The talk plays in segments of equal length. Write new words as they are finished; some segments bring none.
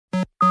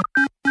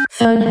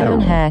Phone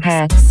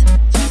hacks.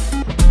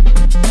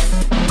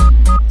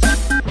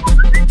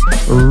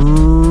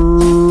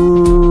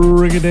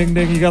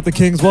 Ring-a-ding-ding, you got the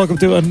Kings. Welcome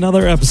to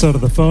another episode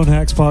of the Phone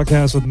Hacks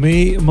Podcast with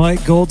me,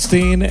 Mike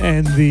Goldstein,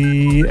 and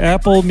the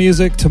Apple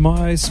Music to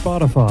my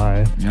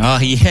Spotify. Oh,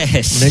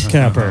 yes. Nick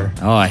Capper.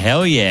 Oh,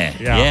 hell yeah.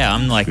 Yeah. Yeah,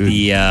 I'm like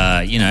the,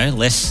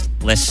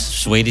 less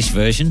Swedish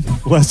version.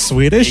 Less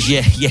Swedish? Yeah.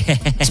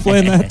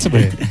 Explain that to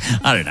me.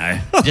 I don't know.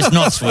 Just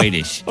not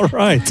Swedish. All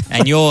right.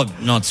 And you're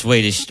not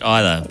Swedish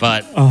either.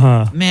 But,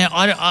 man,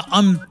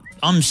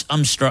 I'm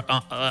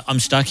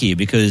stuck here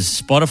because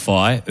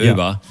Spotify,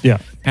 Uber,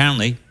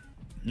 apparently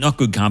not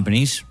good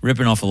companies,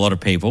 ripping off a lot of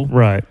people.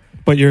 Right.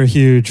 But you're a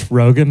huge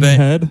Rogan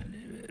head?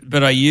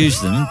 But I use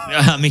them.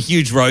 I'm a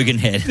huge Rogan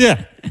head.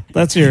 Yeah.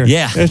 That's your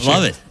issue.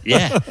 Love it.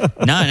 Yeah.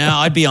 No,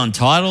 I'd be on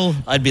Tidal.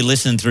 I'd be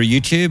listening through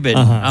YouTube, and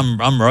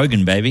I'm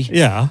Rogan, baby.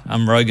 Yeah.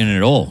 I'm Rogan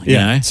it all, you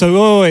know?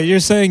 So, wait, you're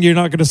saying you're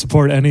not going to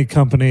support any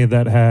company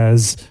that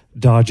has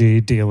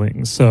dodgy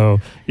dealings. So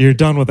you're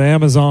done with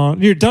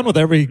Amazon. You're done with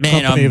every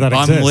company that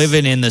exists. I'm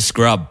living in the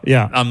scrub.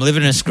 Yeah. I'm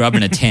living in a scrub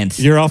in a tent.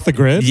 You're off the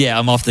grid? Yeah,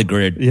 I'm off the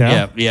grid.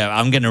 Yeah.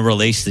 I'm going to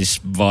release this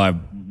via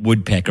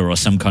woodpecker or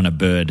some kind of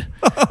bird.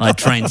 I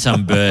train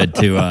some bird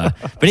to...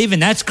 but even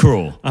that's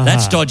cruel.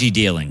 That's dodgy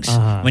dealings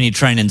when you're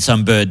training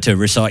some bird to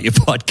recite your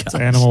podcast. It's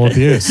animal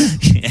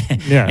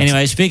abuse. Yeah.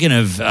 Anyway, speaking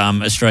of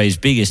Australia's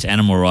biggest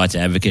animal rights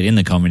advocate in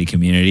the comedy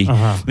community,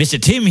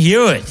 Mr. Tim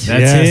Hewitt.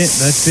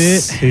 That's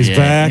it. He's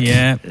back.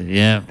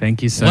 Yeah.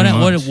 Thank you so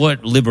much.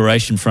 What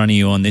liberation front are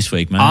you on this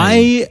week, mate?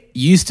 I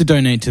used to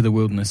donate to the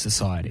Wilderness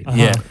Society.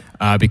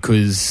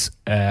 Because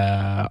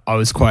I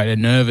was quite a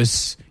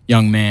nervous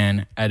young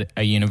man at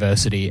a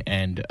university,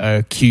 and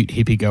a cute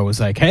hippie girl was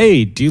like,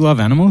 "Hey, do you love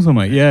animals?" I'm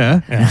like,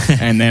 yeah.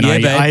 And then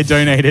I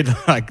donated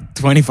like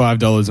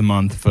 $25 a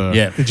month for.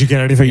 Yeah. Did you get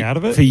anything out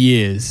of it? For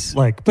years.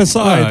 Like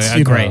besides,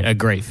 a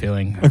great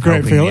feeling. A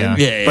great feeling.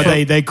 Yeah.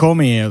 But they call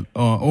me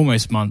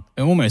almost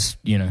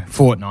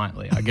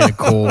fortnightly. I get a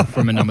call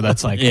from a number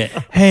that's like,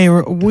 "Hey,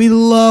 we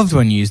loved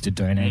when you used to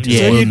donate." To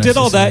So the you did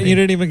all that, Society. and you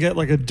didn't even get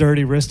like a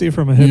dirty wristy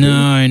from a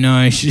hippie?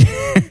 No, she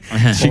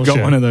got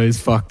Bullshit. one of those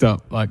fucked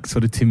up like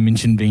sort of Tim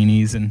Minchin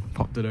beanies and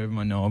popped it over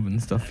my knob and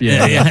stuff.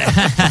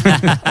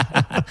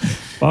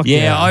 Fuck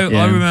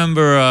I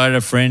remember I had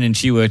a friend and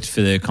she worked for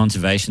the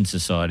Conservation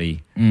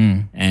Society,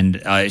 and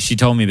she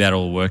told me about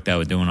all the work they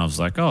were doing. I was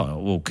like, oh,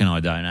 well, can I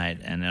donate?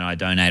 And then I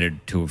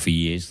donated to her for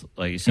years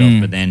like yourself.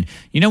 But then,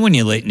 you know, when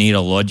you need a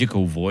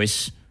logical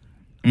voice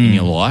in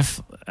your life,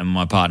 and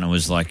my partner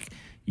was like,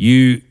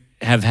 you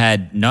have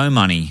had no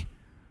money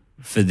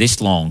for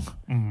this long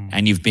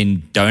and you've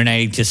been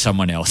donating to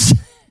someone else.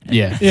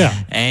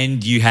 Yeah.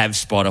 And you have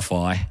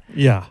Spotify.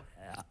 Yeah.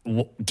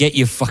 Get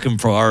your fucking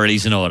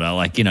priorities in order.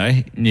 Like, you know.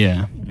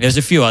 Yeah. There's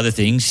a few other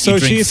things. So you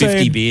drink she's 50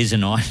 saying, beers a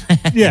night.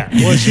 Yeah.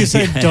 Well, she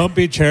said don't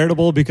be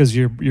charitable because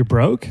you're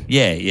broke.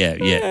 Yeah.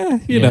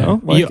 You know.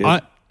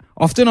 Like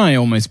often I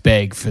almost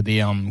beg for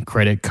the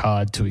credit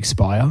card to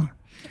expire.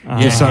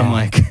 So I'm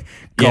like,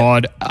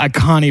 God, I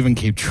can't even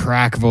keep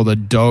track of all the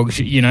dog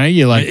shit. You know,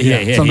 you're like,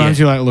 sometimes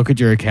you like look at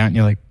your account and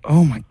you're like,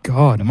 oh my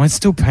God, am I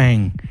still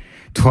paying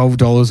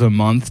 $12 a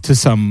month to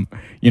some,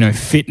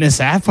 fitness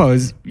app I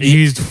was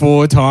used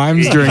 4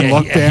 times during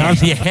lockdown?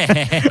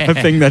 A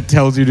thing that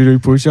tells you to do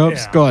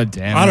push-ups? Yeah. God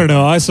damn it. I don't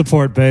know. I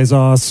support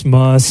Bezos,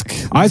 Musk.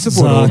 I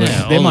support all Zuck.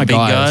 them. They're all my the big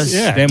guys.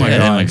 guys. They're my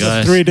guys.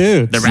 guys. 3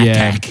 dudes. The Rat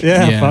Pack.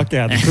 Yeah, fuck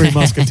yeah. The 3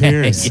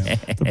 Musketeers.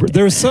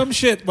 There was some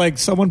shit, like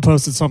someone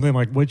posted something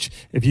like,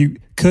 if you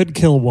could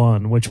kill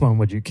one, which one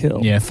would you kill?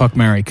 Yeah, fuck,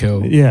 marry,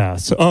 kill. Yeah.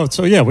 So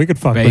yeah, we could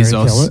fuck marry,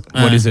 kill Bezos. it.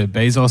 What is it?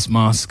 Bezos,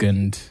 Musk,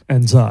 and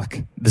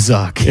Zuck. the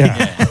Zuck.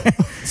 Yeah.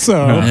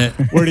 So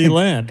where do you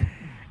land?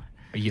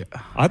 Yeah.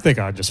 I think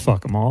I'd just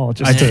fuck them all.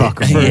 Just I'd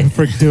fuck 'em.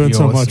 for doing You're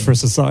so much awesome. for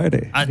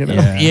society. I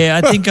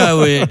think I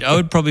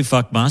would probably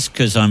fuck Musk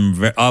because I'm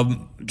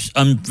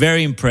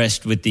very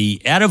impressed with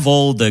out of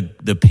all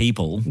the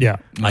people. Yeah.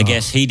 I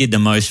guess he did the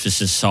most for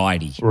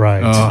society.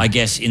 Right. I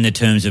guess in the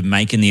terms of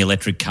making the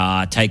electric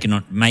car,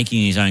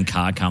 making his own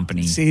car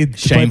company. See,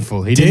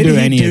 Shameful. but He didn't did do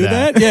he any do of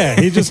that. Yeah,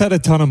 he just had a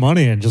ton of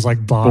money and just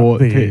like bought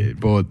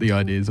the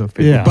ideas of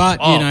people. Yeah.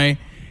 But,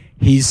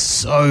 he's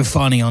so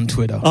funny on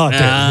Twitter. Oh,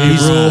 dude,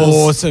 He's he rules.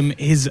 awesome.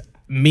 His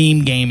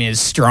meme game is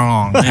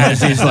strong,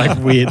 as his like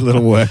weird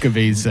little worker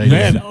bees. So,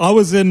 Man, I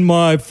was in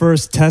my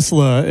first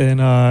Tesla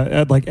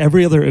at like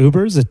every other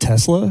Uber's a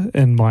Tesla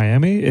in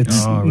Miami.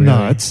 It's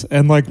nuts.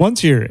 And like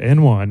once you're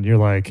in one, you're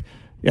like,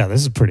 yeah,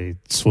 this is pretty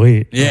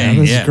sweet. Yeah,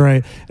 This is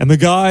great. And the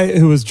guy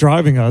who was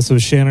driving us, it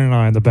was Shannon and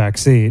I in the back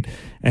seat,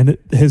 and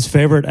his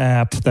favorite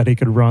app that he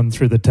could run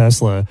through the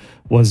Tesla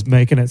was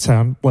making it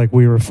sound like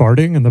we were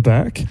farting in the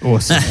back.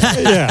 awesome.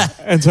 Yeah.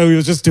 And so he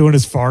was just doing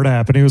his fart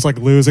app and he was like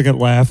losing it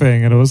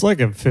laughing, and it was like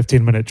a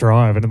 15-minute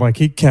drive, and like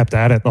he kept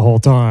at it the whole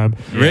time.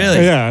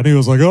 Really? Yeah. And he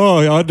was like,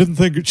 oh, I didn't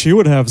think she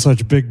would have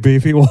such big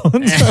beefy ones.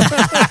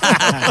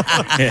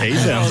 Yeah, he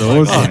sounds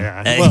awesome. Oh,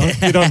 yeah. Well,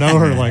 you don't know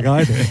her like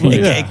I do. But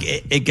yeah.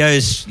 It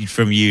goes this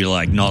from you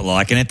like not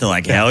liking it to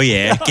like hell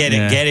yeah, get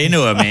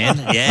into it, man.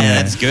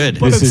 Yeah, that's good.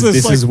 But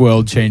this is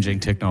world changing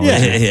technology.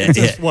 It's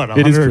just, what,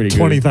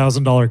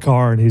 $120,000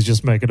 car, and he's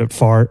just making it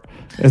fart.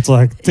 It's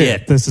like,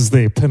 dude, this is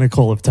the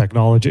pinnacle of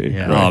technology.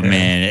 Yeah. Right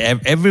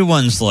man,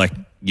 everyone's like,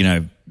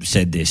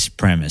 said this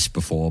premise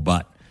before,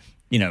 but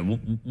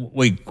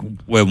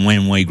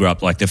when we grew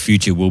up, like the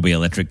future will be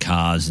electric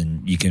cars,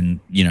 and you can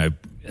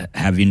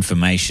have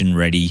information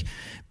ready,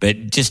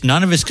 but just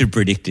none of us could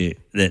predict it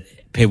that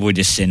people were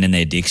just sending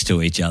their dicks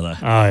to each other.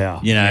 Oh yeah,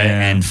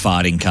 and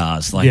farting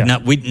cars. Like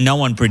no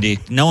one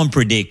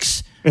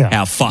predicts.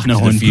 How fucked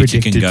the future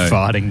can go.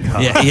 Farting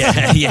cars.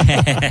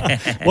 Yeah.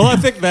 Well, I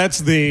think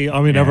that's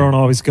everyone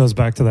always goes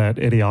back to that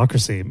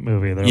Idiocracy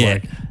movie. They're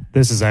like,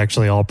 this is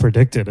actually all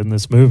predicted in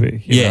this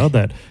movie. You know,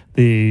 that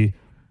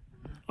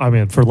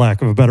for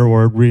lack of a better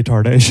word,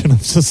 retardation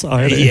of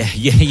society.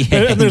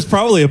 Yeah. And there's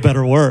probably a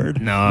better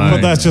word.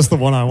 But that's just the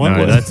one I went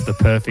with. That's the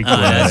perfect word.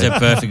 That's a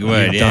perfect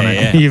word. You've done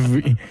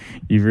it.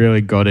 You've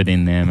really got it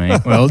in there,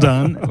 mate. Well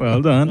done.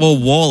 Well,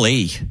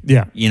 Wall-E.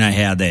 Yeah. You know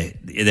how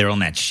they're on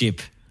that ship.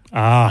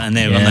 And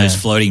they're on those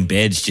floating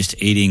beds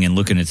just eating and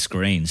looking at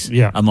screens.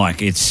 Yeah. I'm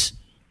like, it's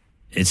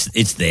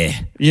there.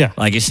 Yeah.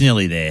 Like, it's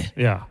nearly there.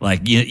 Yeah.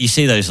 Like, you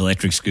see those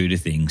electric scooter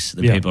things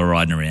that people are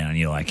riding around, and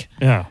you're like,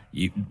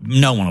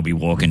 no one will be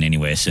walking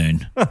anywhere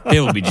soon.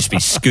 People will just be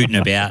scooting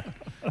about,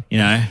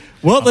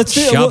 Well, let's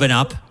do shoving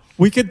up.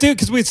 We could do,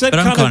 because we said but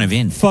I'm kind of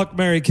in. Fuck,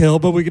 marry, kill,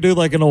 but we could do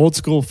like an old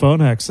school phone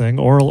hex thing,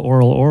 oral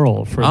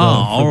for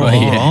all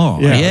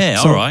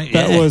right.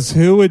 That was,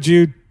 who would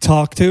you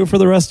talk to for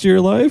the rest of your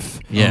life?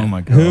 Yeah. Oh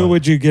my God. Who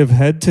would you give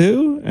head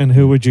to, and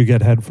who would you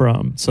get head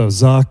from? So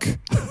Zuck,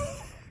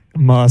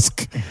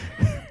 Musk, and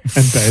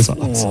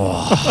Bezos.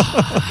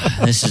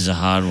 This is a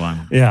hard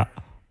one. Yeah.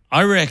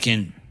 I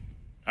reckon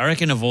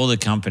of all the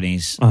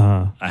companies,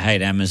 I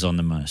hate Amazon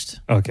the most.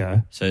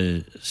 Okay.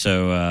 So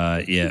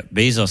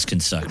Bezos can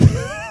suck me.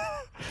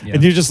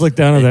 And you just look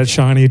down at that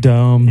shiny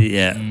dome.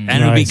 Yeah. And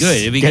it'd be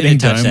good. It'd be good to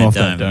touch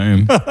that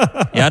dome.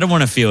 Yeah, I don't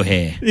want to feel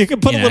hair. You can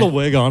put a little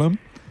wig on him.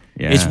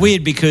 Yeah. It's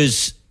weird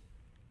because,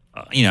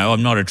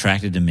 I'm not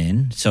attracted to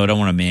men, so I don't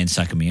want a man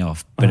sucking me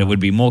off. But it would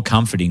be more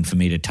comforting for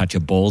me to touch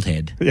a bald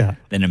head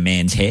than a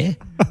man's hair.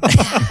 I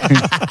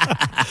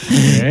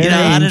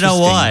don't know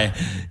why.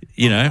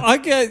 I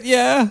get,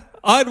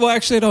 I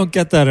actually don't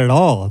get that at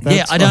all.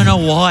 I don't know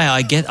why.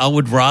 I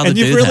would rather do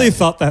that. And you really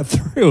thought that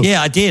through.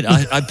 Yeah, I did.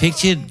 I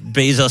pictured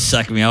Bezos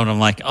sucking me off, and I'm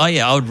like,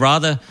 I would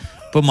rather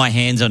put my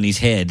hands on his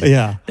head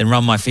than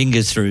run my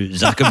fingers through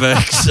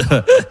Zuckerberg's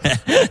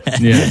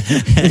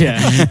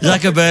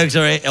Zuckerberg's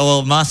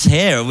or Musk's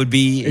hair. It would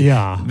be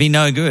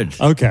no good.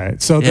 Okay.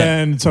 So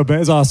then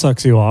Bezos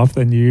sucks you off,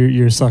 then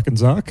you're sucking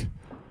Zuck?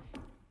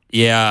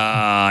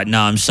 Yeah,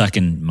 no, I'm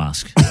sucking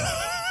Musk.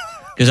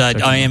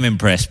 Because I am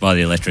impressed by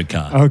the electric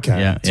car. Okay.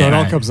 Yeah. So it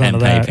all comes down to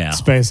that. PayPal.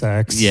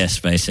 SpaceX. Yeah,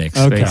 SpaceX.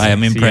 Okay. I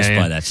am impressed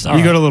by that stuff.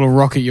 You got a little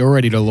rocket you're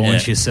ready to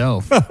launch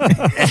yourself.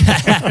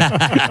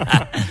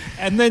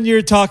 And then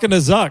you're talking to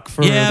Zuck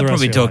for the rest I'd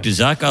probably of your talk to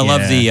Zuck. I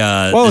love the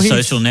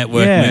Social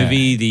Network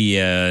movie.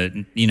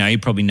 He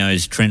probably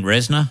knows Trent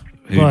Reznor,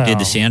 who did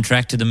the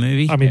soundtrack to the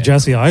movie. I mean,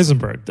 Jesse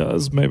Eisenberg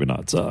does, maybe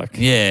not Zuck.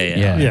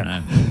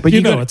 Yeah. But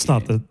it's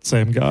not the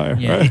same guy,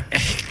 right?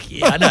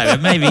 Yeah, I know.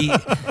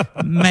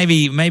 But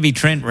maybe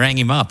Trent rang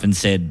him up and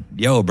said,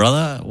 "Yo,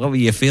 brother, what were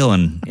you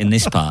feeling in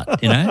this part?"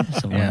 I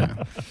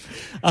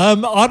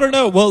don't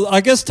know. Well,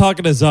 I guess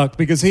talking to Zuck,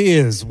 because he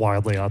is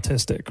wildly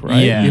autistic,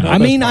 right? Yeah.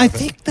 I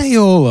think they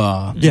all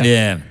are.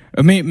 Yeah.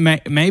 I mean,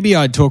 maybe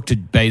I'd talk to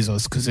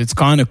Bezos, because it's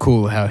kind of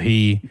cool how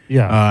he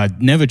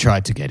never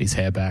tried to get his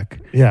hair back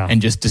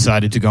and just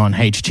decided to go on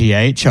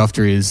HGH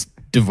after his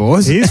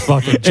divorce. He's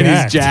fucking jacked. And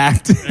he's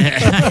jacked.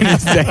 And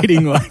he's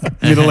dating like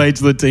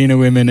middle-aged Latina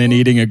women and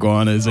eating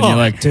iguanas. And you're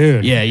like,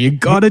 dude. Yeah, you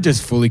got to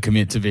just fully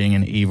commit to being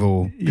an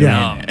evil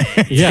billionaire.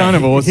 It's kind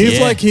of awesome. He's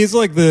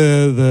like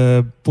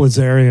the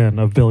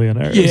Blazarian of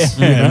billionaires.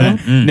 Yeah.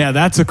 Now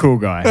that's a cool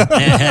guy.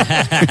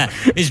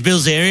 Is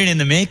Blazarian in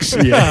the mix?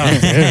 Yeah.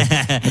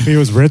 If he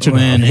was rich enough.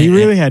 Man, he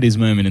really had his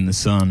moment in the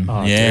sun.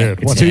 Oh,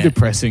 dude. It's too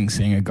depressing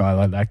seeing a guy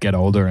like that get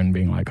older and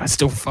being like, I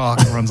still fuck.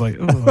 Everyone's like,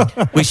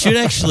 oh. We should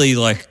actually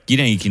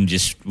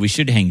we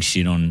should hang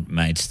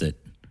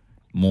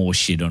more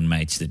shit on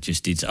mates that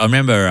just did. I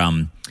remember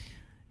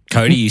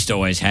Cody used to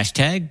always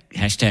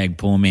hashtag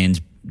poor man's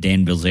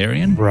Dan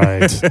Bilzerian.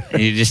 Right.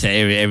 You just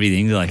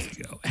everything like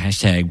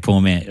hashtag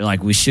poor man.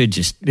 Like we should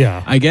just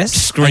I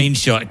guess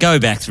screenshot, go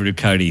back through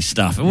Cody's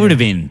stuff. It would have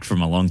been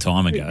from a long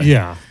time ago.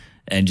 Yeah.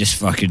 And just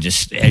fucking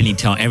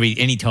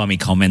anytime he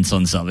comments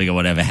on something or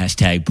whatever,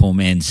 hashtag poor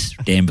man's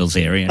Dan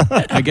Bilzerian.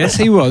 I guess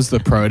he was the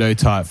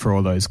prototype for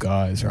all those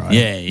guys, right?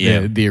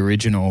 Yeah. The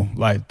original,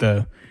 like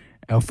the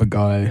alpha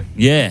guy.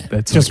 Yeah.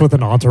 That's just with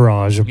an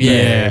entourage of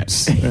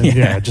babes.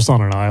 And just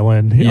on an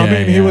island.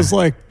 He was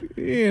like,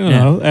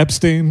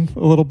 Epstein a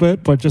little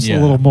bit, but just a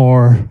little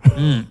more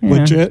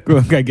legit.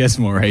 I guess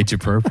more age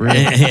appropriate.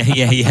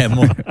 yeah,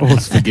 more.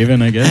 All's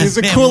forgiven, I guess. He's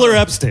a cooler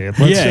Epstein.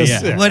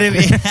 Whatever.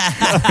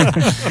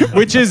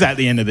 Which is, at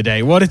the end of the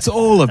day, what it's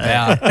all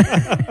about.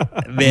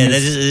 Man,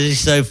 this is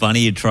so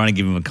funny. You're trying to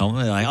give him a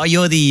compliment, like, "Oh,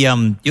 you're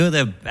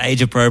the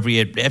age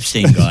appropriate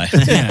Epstein guy."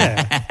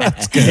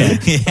 That's good.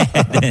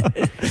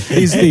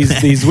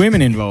 These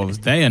women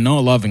involved, they are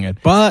not loving it,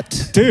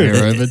 but they're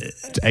over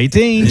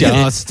 18,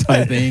 just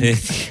I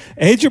think.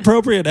 Age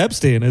appropriate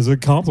Epstein is a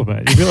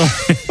compliment. You'd be like,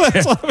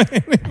 that's what I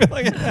mean. You'd be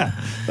like, yeah,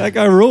 that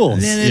guy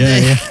rules.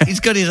 He's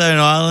got his own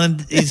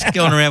island. He's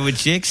going around with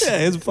chicks.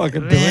 Yeah, he's a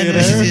fucking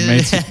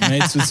billionaire.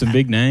 Mates with some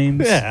big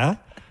names. Yeah.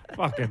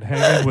 Fucking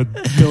hanging with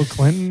Bill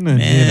Clinton and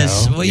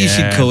Well, you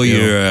should call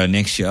your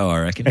next show,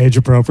 I reckon. Age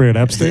appropriate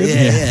Epstein.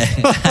 Yeah.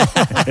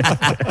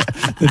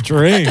 The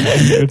dream,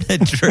 dude. The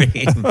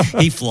dream.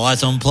 He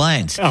flies on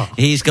planes. Oh.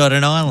 He's got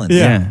an island.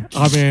 Yeah.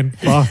 I mean,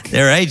 fuck.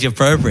 They're age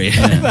appropriate.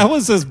 That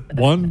was his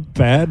one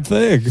bad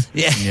thing.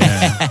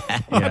 Yeah.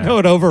 I know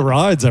it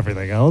overrides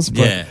everything else,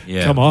 but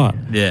come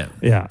on. Yeah.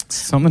 It's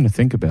something to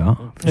think about.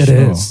 It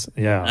is.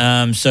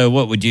 Yeah. So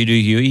what would you do,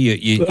 Huey?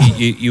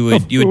 You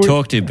would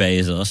talk to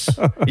Bezos.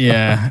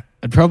 Yeah,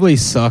 I'd probably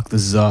suck the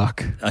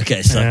Zuck.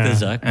 Okay, suck the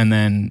Zuck. And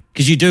then...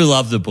 Because you do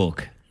love the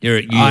book.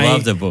 You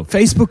love the book.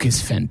 Facebook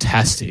is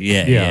fantastic.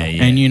 Yeah.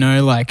 And,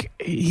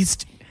 he's...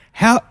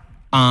 How...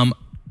 I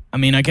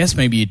mean, I guess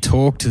maybe you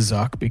talk to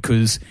Zuck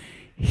because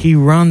he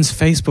runs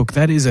Facebook.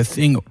 That is a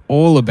thing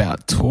all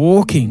about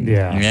talking.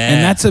 Yeah.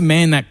 And that's a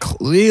man that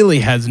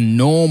clearly has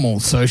normal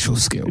social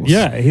skills.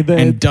 Yeah.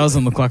 And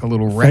doesn't look like a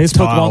little Facebook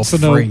reptile wants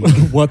freak. to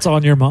know what's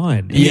on your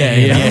mind.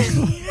 Yeah.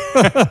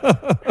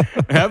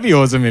 That'd be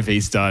awesome if he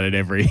started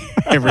every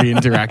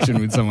interaction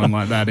with someone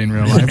like that in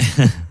real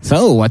life.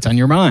 So, what's on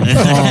your mind? Oh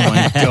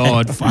my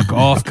God, fuck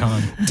off,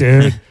 cunt.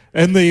 Dude.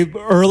 In the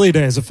early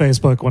days of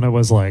Facebook when it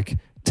was like,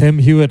 Tim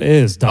Hewitt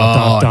is ...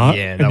 Yeah,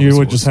 and you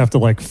would just have to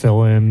like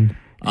fill in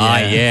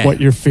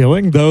what you're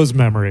feeling. Those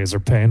memories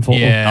are painful.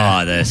 Yeah.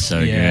 Oh, they're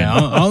so good.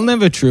 I'll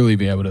never truly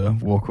be able to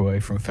walk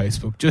away from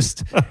Facebook.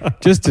 Just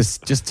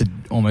to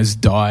almost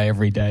die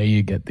every day.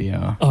 You get the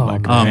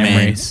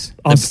memories.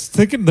 I was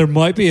thinking there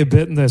might be a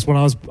bit in this when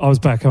I was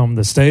back home in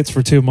the States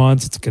for 2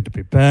 months. It's good to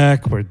be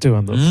back. We're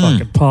doing the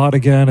fucking pod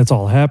again. It's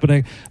all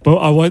happening. But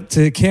I went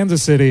to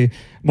Kansas City.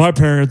 My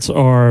parents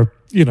are,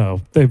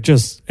 they've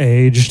just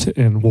aged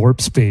in warp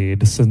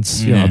speed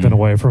since I've been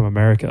away from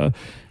America.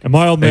 And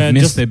my old man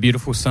missed their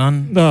beautiful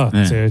son.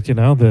 Dude,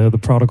 the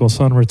prodigal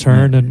son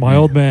returned, and my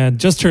old man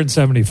just turned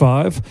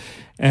 75,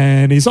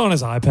 and he's on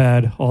his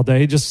iPad all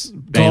day.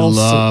 They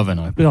love an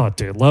iPad. Oh,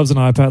 dude, loves an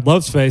iPad,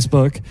 loves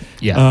Facebook.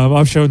 Yeah,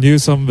 I've shown you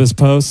some of his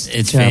posts.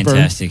 It's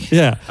fantastic.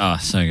 Yeah. Oh,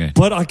 so good.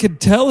 But I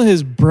could tell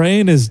his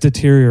brain is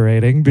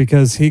deteriorating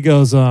because he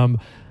goes, I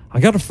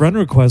got a friend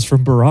request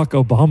from Barack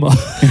Obama.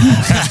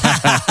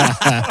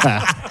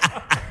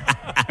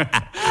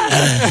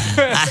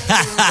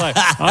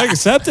 I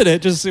accepted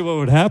it just to see what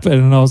would happen,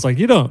 and I was like,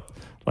 you don't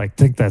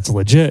think that's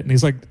legit? And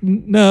he's like,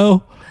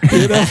 no.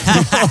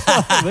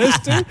 This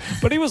dude,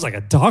 but he was like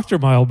a doctor,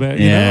 my old man.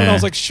 And I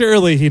was like,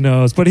 surely he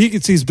knows, but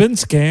he's been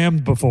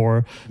scammed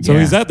before, so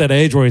he's at that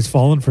age where he's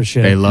fallen for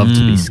shit. They love to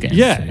be scammed.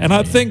 Yeah, and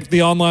I think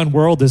the online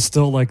world is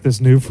still like this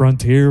new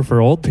frontier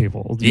for old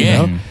people. You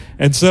know?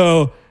 And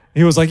so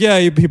he was like,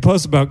 he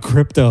posts about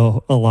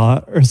crypto a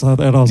lot or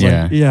something. And I was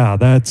like,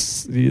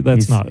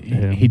 that's not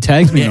him. He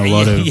tags me in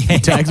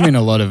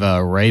a lot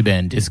of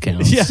Ray-Ban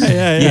discounts.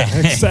 Yeah,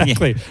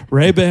 exactly.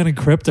 Ray-Ban and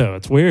crypto.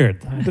 It's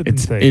weird. I didn't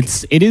think.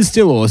 It is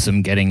still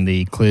awesome getting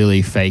the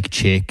clearly fake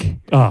chick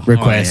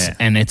requests,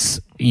 and it's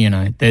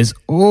there's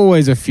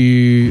always a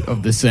few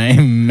of the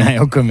same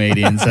male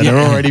comedians that are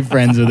already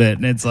friends with it,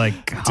 and it's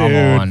like, come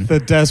on. The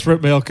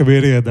desperate male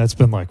comedian that's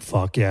been like,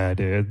 fuck yeah,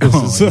 dude.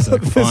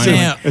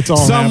 It's all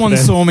Someone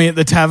saw me at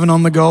the tavern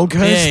on the Gold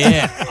Coast.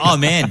 Yeah. Oh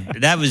man,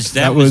 that was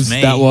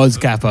me. That was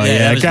Kappa.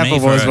 Yeah, Kappa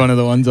was one of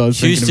the ones I was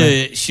thinking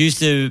about. She used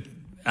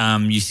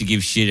to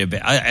give shit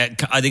about.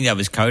 I think that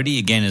was Cody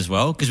again as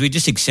well, because we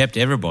just accept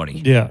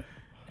everybody. Yeah,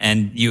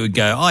 and you would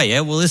go, oh yeah,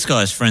 well this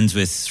guy's friends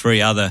with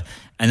 3 other.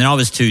 And then I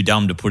was too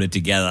dumb to put it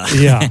together.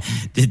 Yeah.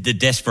 the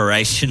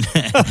desperation.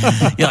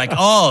 You're like,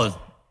 oh,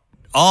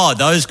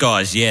 those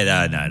guys.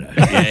 Yeah, no.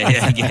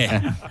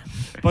 Yeah.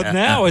 But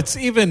now it's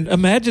even,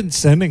 imagine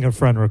sending a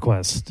friend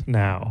request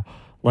now.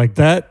 Like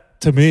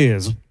that, to me,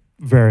 is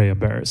very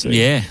embarrassing.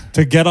 Yeah.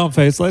 To get on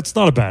Facebook, it's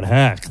not a bad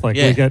hack. Like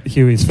we get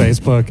Huey's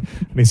Facebook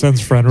and he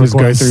sends friend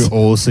requests. Just go through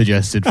all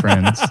suggested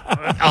friends.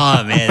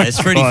 Oh man, that's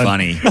pretty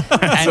funny.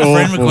 And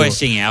friend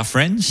requesting our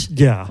friends.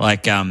 Yeah.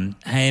 Like,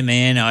 hey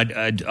man,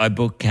 I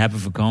book Kappa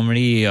for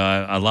comedy.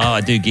 I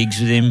do gigs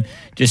with him.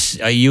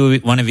 Just, are you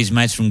one of his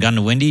mates from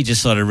Gundawindi?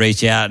 Just sort of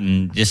reach out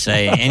and just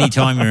say,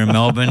 anytime you're in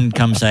Melbourne,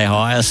 come say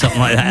hi or something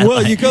like that.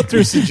 Well, you go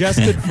through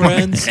suggested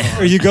friends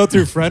or you go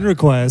through friend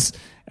requests.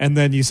 and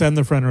then you send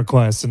the friend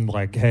request and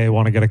like, hey,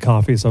 want to get a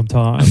coffee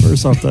sometime or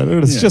something.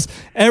 And it's just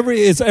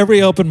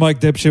every open mic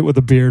dipshit with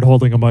a beard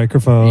holding a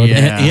microphone.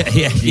 Yeah.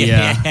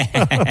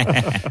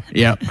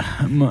 Yep.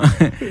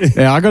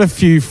 I got a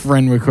few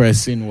friend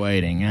requests in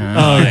waiting.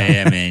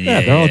 Yeah, man.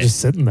 Yeah, they're all just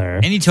sitting there.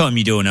 Anytime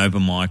you do an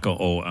open mic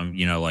or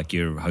like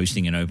you're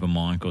hosting an open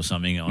mic or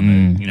something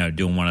on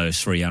doing one of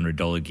those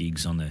 $300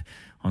 gigs on the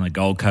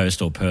Gold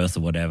Coast or Perth or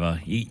whatever,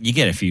 you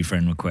get a few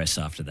friend requests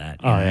after that.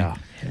 Yeah.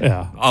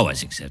 I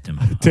always accept them.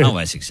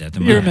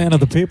 You're a man of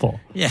the people.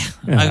 Yeah.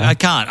 I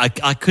can't.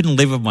 I couldn't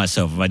live with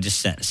myself if I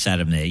just sat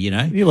them there,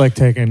 You like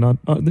taking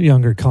the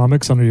younger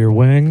comics under your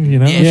wing,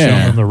 showing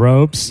them the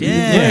ropes.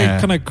 Yeah.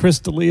 Kind of Chris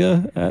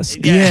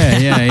D'Elia-esque.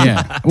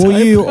 Yeah.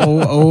 Well, you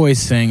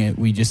always saying it,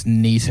 we just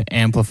need to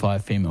amplify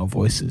female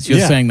voices.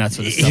 You're saying that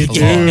sort of stuff a lot.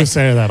 You do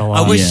say that a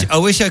lot. I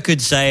wish I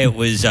could say it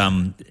was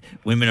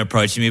women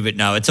approaching me, but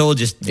no, it's all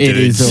just dudes. It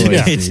is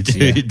always it's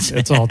dudes. Yeah.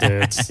 It's all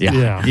dudes.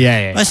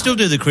 Yeah. I still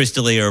do the Chris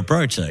D'Elia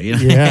approach, though.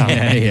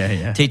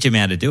 Yeah. Teach him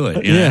how to do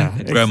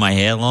it. Grow my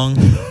hair long.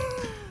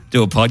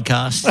 Do a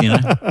podcast,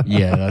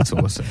 Yeah, that's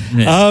awesome.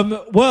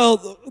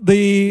 Well,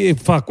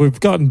 we've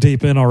gotten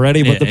deep in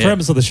already, but the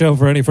premise of the show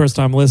for any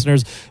first-time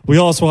listeners, we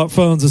all swap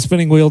phones. The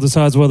spinning wheel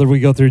decides whether we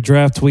go through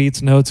draft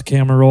tweets, notes,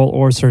 camera roll,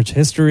 or search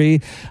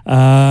history.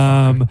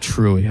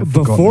 Truly have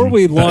before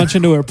we launch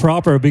into it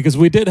proper, because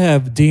we did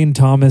have Dean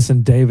Thomas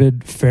and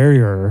David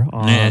Ferrier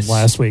on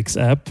last week's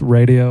ep,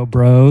 Radio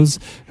Bros,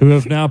 who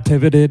have now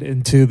pivoted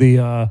into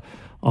the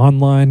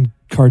online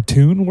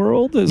cartoon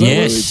world. Is that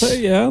what we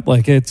say? Yeah,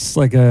 like it's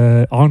like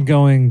a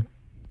ongoing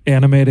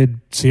animated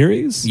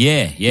series.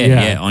 Yeah,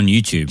 on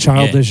YouTube.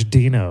 Childish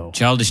Dino.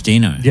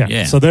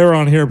 Yeah. So they were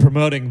on here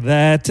promoting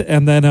that,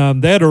 and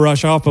then they had to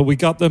rush off, but we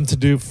got them to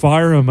do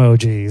fire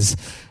emojis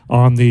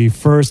on the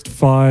first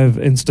 5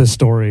 Insta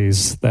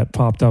stories that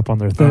popped up on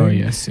their thing. Oh,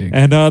 yes.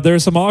 And there are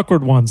some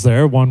awkward ones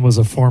there. One was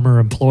a former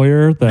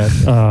employer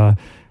that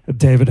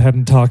David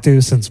hadn't talked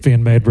to since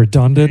being made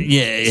redundant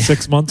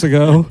 6 months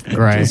ago.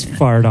 Great. Just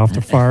fired off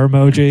the fire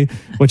emoji,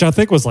 which I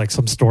think was like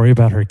some story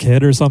about her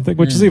kid or something,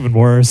 which is even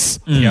worse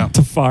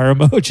to fire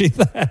emoji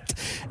that.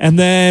 And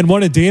then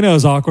one of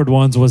Dino's awkward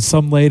ones was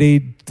some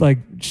lady like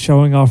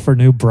showing off her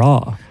new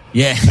bra.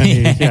 Yeah.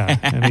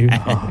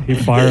 And he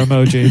fire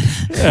emojied.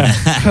 Yeah.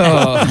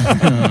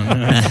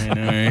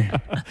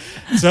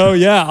 No. So,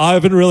 I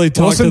haven't really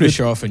talked awesome to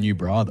show off a new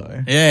bra,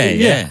 though.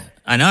 Yeah.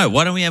 I know.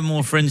 Why don't we have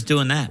more friends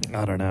doing that?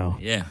 I don't know.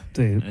 Yeah.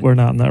 Dude, we're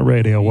not in that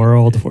radio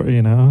world where,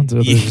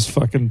 they're just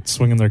fucking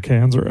swinging their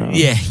cans around.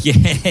 Yeah.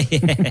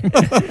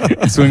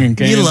 Swinging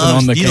cans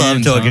on the cans. You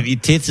love talking. Your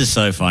tits are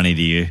so funny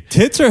to you.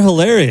 Tits are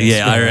hilarious.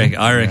 Yeah,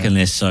 I reckon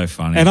they're so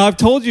funny. And I've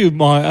told you,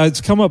 it's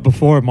come up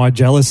before, my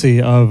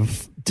jealousy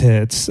of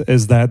tits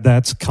is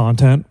that's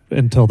content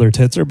until their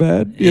tits are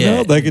bad. You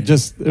know, they could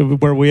just,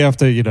 where we have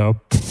to,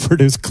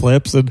 produce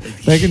clips and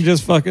they can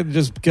just fucking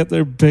just get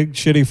their big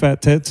shitty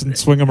fat tits and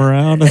swing them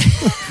around. And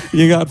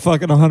you got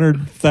fucking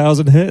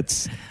 100,000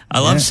 hits. I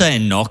love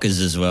saying knockers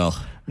as well.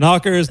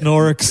 Knockers,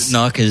 Norks.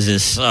 Knockers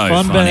is so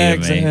fun funny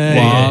bags, to me.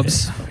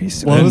 Wobs.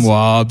 Used to been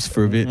wobs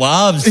for a bit.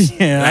 Wobs?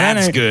 Yeah,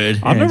 that's good.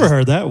 I've never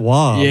heard that.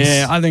 Wobs.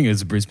 Yeah, I think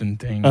it's a Brisbane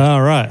thing.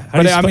 All right.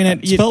 But I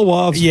mean, spell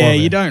wobs. Yeah,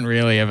 you don't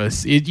really ever.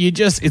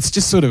 It's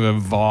just sort of a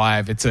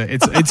vibe.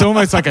 It's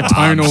almost like a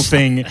tonal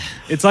thing.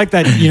 It's like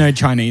that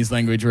Chinese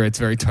language where it's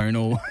very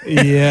tonal.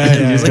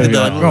 Yeah.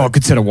 Oh,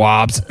 good set of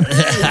wobs.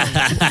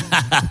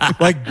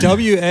 Like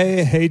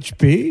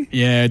WAHB.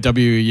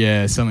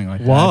 Yeah, something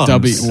like Wobs.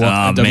 that.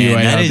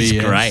 That is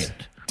great.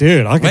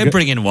 Dude, we're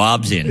bringing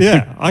wobs in.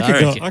 Yeah,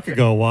 I could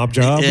go a wob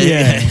job.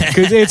 Yeah,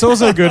 because it's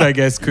also good, I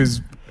guess, because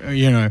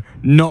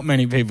not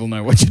many people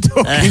know what you're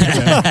talking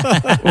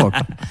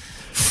about.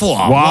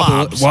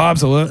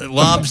 Wobs alert.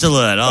 Wobs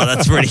alert. Oh,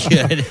 that's pretty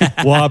good.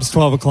 Wobs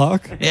 12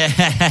 o'clock.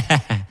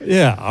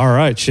 Yeah. All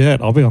right. Shit.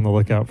 I'll be on the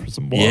lookout for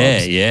some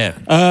wobs. Yeah.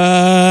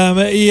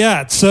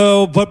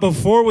 So, but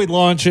before we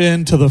launch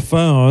into the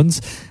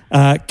phones,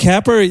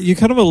 Capper, you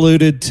kind of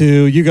alluded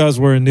to, you guys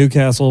were in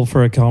Newcastle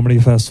for a comedy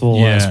festival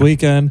last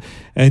weekend,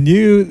 and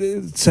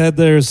you said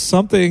there's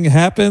something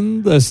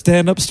happened, a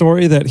stand-up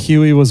story that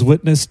Huey was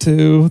witness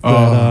to.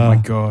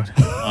 My God.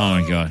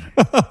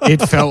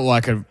 It felt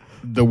like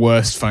the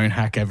worst phone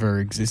hack ever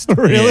existed.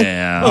 Really?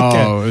 Yeah.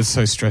 Okay. Oh, it was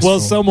so stressful.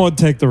 Well, someone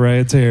take the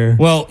reins here.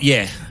 Well,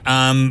 yeah.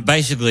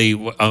 Basically,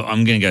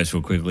 I'm going to go through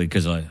it quickly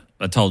because I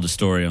told the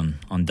story on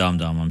Dum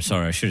Dum. I'm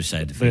sorry, I should have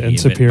said the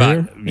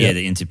Insuperior.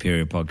 The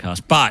Insuperior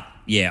podcast. But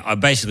yeah, I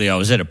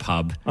was at a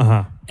pub,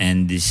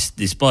 and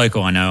this bloke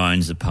I know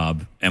owns the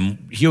pub, and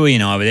Huey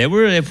and I were there.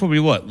 We were there probably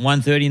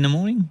 1:30 in the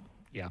morning.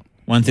 Yeah,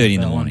 1:30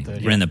 in the morning.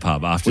 We're in the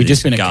pub after we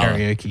just been gala. at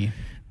karaoke.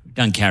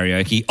 Done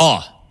karaoke.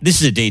 Oh,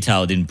 this is a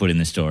detail I didn't put in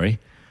the story.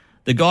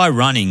 The guy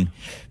running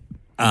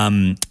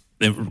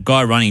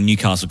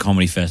Newcastle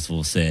Comedy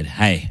Festival said,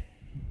 "Hey,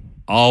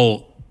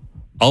 I'll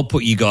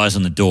put you guys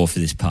on the door for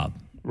this pub."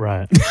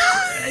 Right.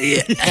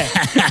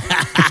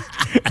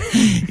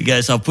 He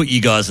goes, "I'll put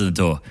you guys on the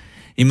door."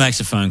 He makes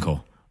a phone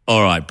call.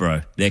 "All right,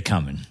 bro, they're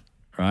coming."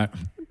 Right.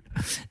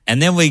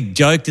 And then we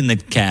joked in the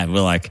cab.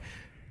 We're like,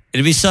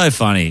 it'd be so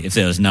funny if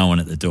there was no one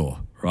at the door,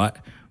 right?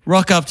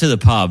 Rock up to the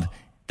pub.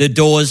 The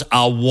doors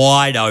are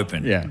wide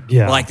open.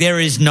 Yeah. Like there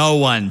is no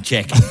one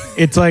checking.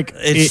 It's like,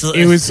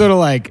 it was sort of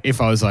like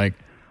if I was like,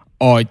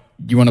 oh,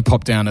 you want to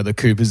pop down to the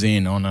Cooper's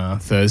Inn on a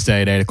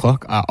Thursday at 8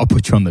 o'clock? I'll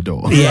put you on the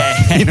door.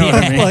 Yeah. You know what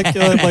I mean? like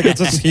it's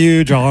this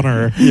huge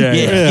honor.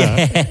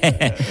 Yeah.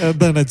 And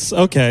then it's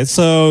okay.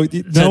 So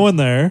no one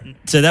there.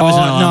 So that was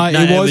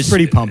it was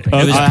pretty pumping.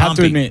 It was I have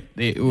to pumping. admit,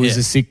 it was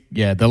a sick.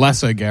 Yeah, the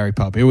Lasso Gary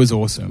pub. It was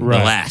awesome. The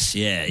lass,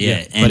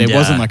 yeah. But it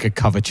wasn't like a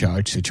cover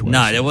charge situation.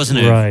 No, there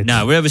wasn't.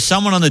 No, there was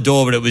someone on the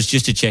door, but it was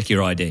just to check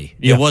your ID.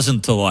 Yeah. It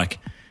wasn't to like.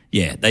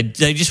 Yeah, they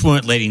just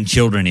weren't letting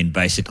children in,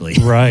 basically.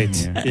 Right.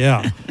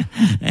 Yeah.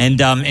 And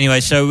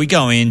anyway, so we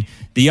go in.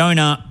 The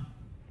owner,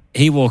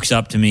 he walks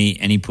up to me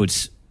and he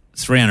puts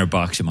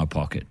 $300 in my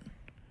pocket,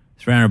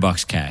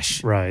 $300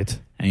 cash. Right.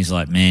 And he's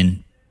like,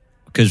 man,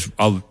 because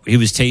he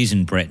was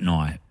teasing Brett and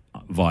I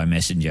via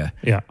Messenger.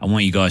 Yeah. I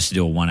want you guys to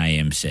do a 1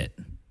 a.m. set,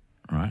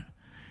 right?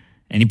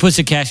 And he puts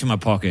the cash in my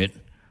pocket.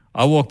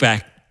 I walk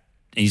back.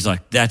 He's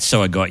like, that's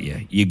so I got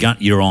you.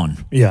 You're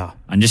on. Yeah.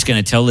 I'm just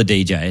going to tell the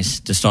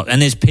DJs to stop.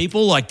 And there's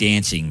people like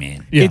dancing,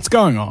 man. Yeah. It's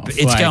going off.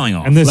 It's going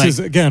off. And this is,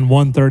 again,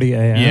 1:30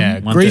 a.m. Yeah,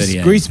 1:30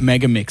 a.m. Grease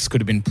Mega Mix could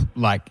have been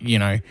like,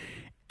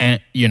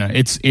 and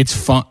it's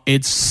fun.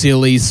 It's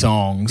silly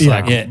songs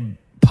like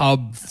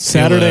pub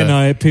Saturday filler,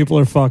 night, people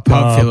are fucked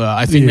pub up. filler.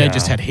 I think they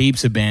just had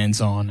heaps of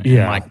bands on. And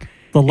Yeah. like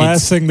The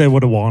last thing they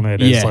would have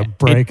wanted is like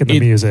breaking the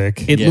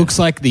music. It looks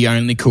like the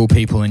only cool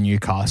people in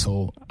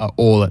Newcastle are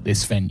all at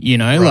this venue.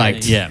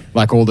 Right,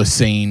 like all the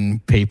scene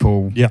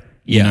people. Yeah.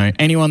 You know,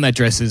 anyone that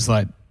dresses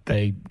like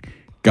they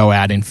go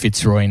out in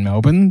Fitzroy in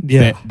Melbourne.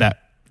 Yeah.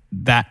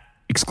 That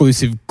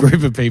exclusive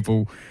group of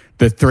people,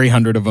 the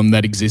 300 of them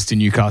that exist in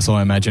Newcastle,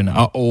 I imagine,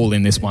 are all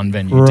in this one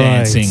venue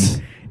dancing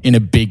in a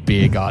big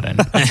beer garden.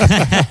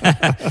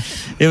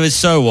 It was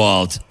so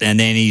wild. And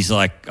then he's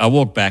like, I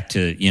walk back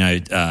to,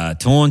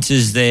 Torrance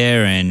is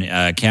there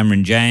and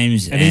Cameron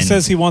James. And he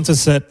says he wants a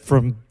set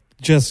from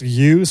just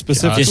you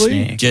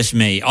specifically? Just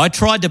me. I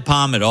tried to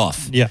palm it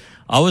off. Yeah.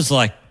 I was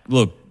like,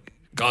 look,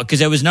 because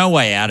there was no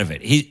way out of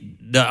it.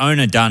 The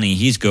owner, Dunny,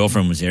 his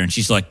girlfriend was there and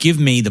she's like, give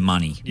me the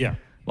money. Yeah.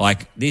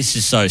 Like, this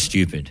is so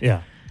stupid.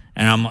 Yeah.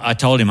 And I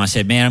told him, I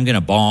said, man, I'm going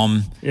to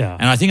bomb. Yeah.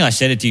 And I think I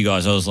said it to you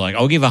guys. I was like,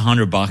 I'll give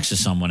 $100 to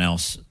someone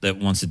else that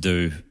wants to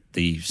do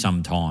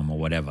some time or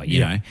whatever, you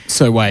know.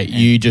 So wait,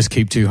 you just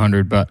keep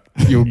 200, but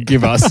you'll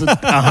give us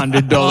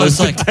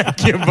 $100 to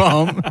take your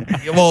bomb.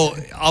 Well,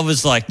 I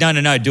was like,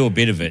 no, do a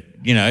bit of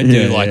it, do I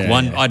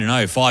don't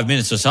know, 5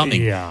 minutes or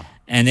something. Yeah.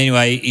 And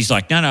anyway, he's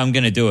like, no, I'm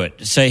going to do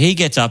it. So he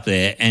gets up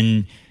there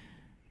and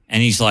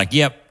he's like,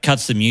 yep,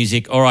 cuts the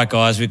music. All right,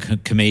 guys, we're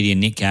comedian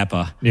Nick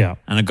Capper. Yeah.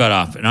 And I got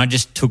up and I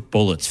just took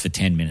bullets for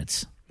 10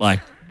 minutes.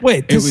 Like,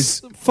 wait,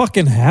 this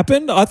fucking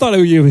happened? I thought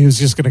he was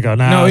just going to go,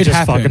 no, it just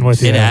happened. fucking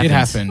with you. It happened. It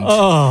happened.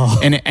 Oh.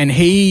 And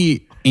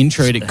he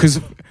introed it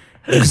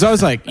because I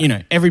was like,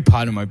 every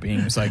part of my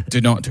being was like,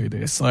 do not do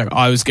this. Like,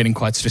 I was getting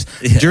quite stressed.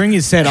 Yeah. During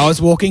his set, I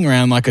was walking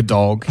around like a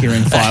dog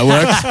hearing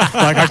fireworks.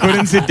 Like, I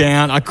couldn't sit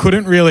down. I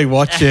couldn't really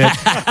watch it.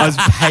 I was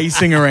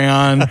pacing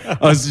around. I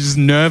was just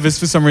nervous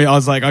for some reason. I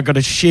was like, I got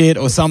a shit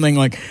or something.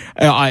 Like,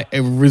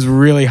 it was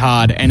really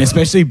hard. And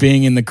especially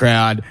being in the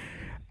crowd.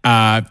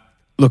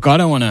 Look, I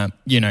don't want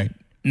to,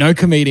 no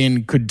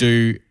comedian could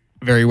do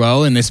very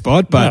well in this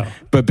spot,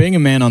 but being a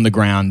man on the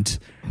ground,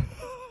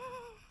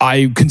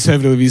 I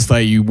conservatively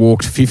say you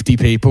walked 50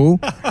 people.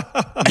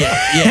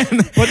 yeah.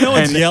 But no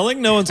one's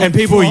yelling. No one's and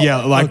like, people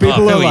yell. Like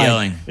people are like,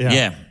 yelling.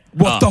 Yeah.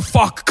 What the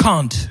fuck,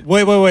 cunt?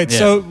 Wait.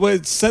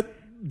 Yeah. So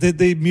did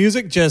the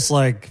music just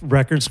like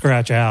record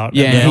scratch out?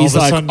 Yeah, and he's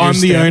like, I'm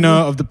the owner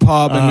of the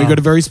pub and we got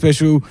a very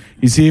special,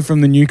 he's here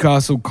from the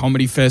Newcastle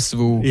Comedy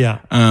Festival. Yeah.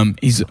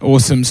 He's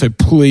awesome, so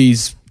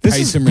please this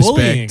pay is some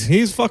bullying. respect.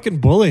 He's fucking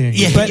bullying.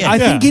 Yeah, But I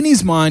think in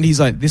his mind, he's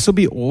like, this will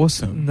be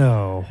awesome.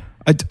 No.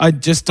 I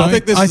just don't.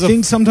 I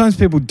think sometimes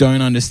people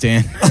don't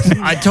understand.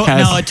 I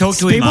talked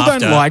to him people after.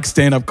 don't like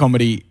stand-up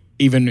comedy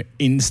even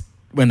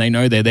when they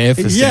know they're there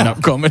for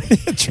stand-up comedy.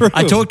 True.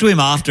 I talked to him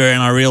after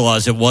and I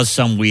realised it was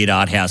some weird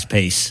art house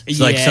piece.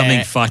 It's like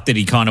something fucked that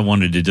he kind of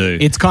wanted to do.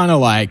 It's kind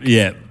of like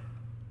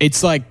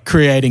it's like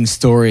creating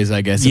stories,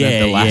 I guess. About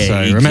the Lasso.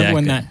 exactly. Remember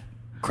when that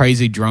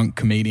crazy drunk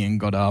comedian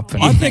got up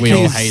and I think we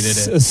all he's hated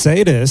it? a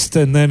sadist,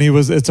 and then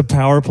it's a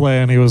power play,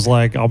 and he was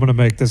like, I'm going to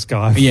make this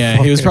guy. Yeah,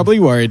 he was probably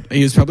worried.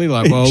 He was probably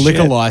like, well, Shit.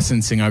 liquor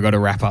licensing, I got to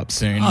wrap up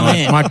soon.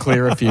 Might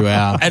clear a few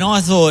out. And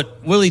I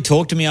thought, will he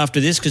talk to me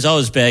after this? Because I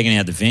was bagging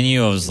out the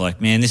venue. I was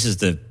like, man,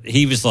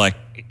 he was like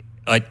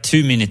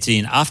 2 minutes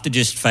in, after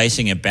just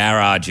facing a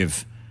barrage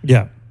of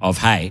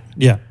hate.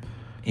 Yeah.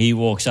 He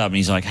walks up and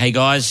he's like, hey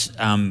guys,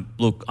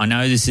 look, I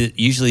know this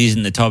usually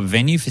isn't the type of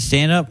venue for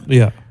stand-up.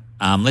 Yeah.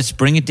 Let's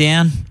bring it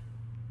down.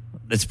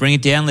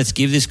 Let's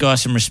give this guy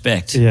some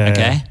respect. Yeah.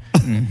 Okay.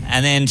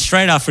 And then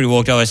straight after he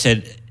walked over, I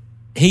said,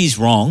 he's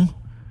wrong.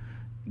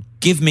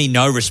 Give me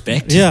no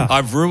respect. Yeah.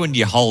 I've ruined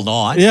your whole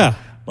night. Yeah.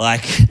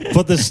 Like,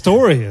 but the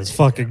story is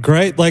fucking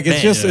great. Like,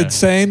 it's just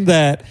insane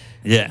that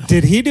Yeah.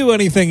 Did he do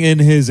anything in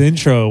his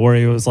intro where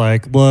he was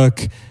like,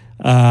 look,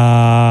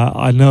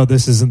 I know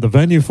this isn't the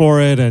venue for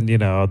it, and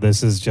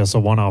this is just a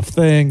one-off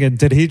thing. And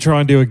did he try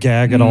and do a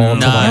gag at all? No,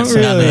 not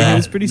really. He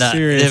was pretty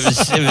serious.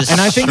 It was and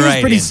I think he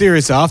was pretty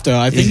serious after.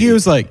 I think he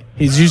was like,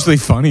 he's usually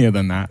funnier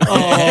than that.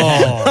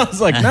 Oh. I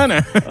was like, no.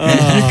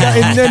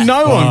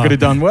 No one could have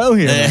done well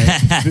here.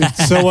 Man.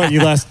 So what?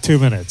 You last 2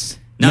 minutes?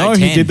 No,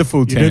 he did the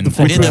full 10. You did the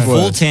full We did the 10.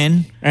 full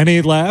 10.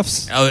 Any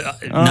laughs?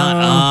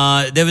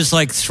 There was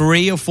like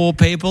 3 or 4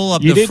 people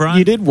up the front.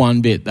 You did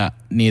one bit that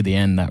near the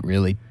end that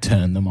really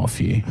turned them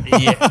off you.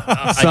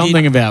 Yeah,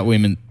 Something about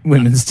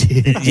women's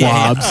tears.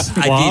 Yeah,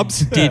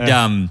 Wobs?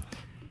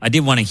 I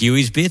did one of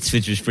Huey's bits,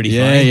 which was pretty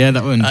funny. Yeah,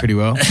 that went pretty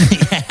well.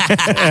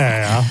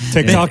 Yeah.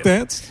 TikTok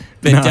dance?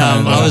 But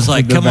I was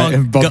like, come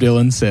on. Bob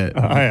Dylan set.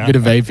 Bit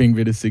of vaping,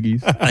 bit of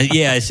ciggies.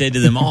 I said to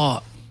them,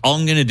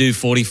 I'm going to do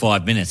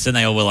 45 minutes. And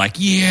they all were like,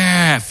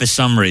 yeah, for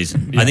some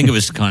reason. I think it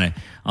was I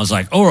was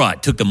like, all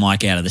right, took the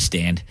mic out of the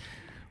stand.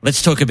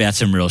 Let's talk about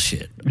some real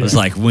shit. It was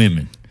like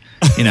women,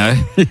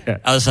 I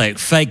was like,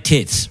 fake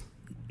tits,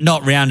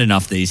 not round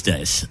enough these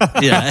days.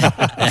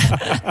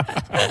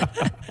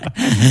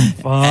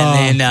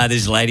 And then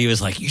this lady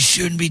was like, you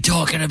shouldn't be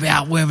talking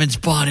about women's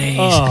bodies.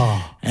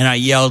 And I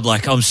yelled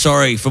like, I'm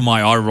sorry for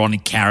my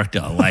ironic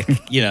character. Like,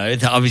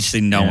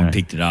 obviously no one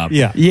picked it up.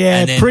 Yeah,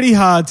 then, pretty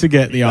hard to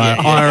get the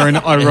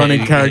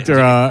ironic character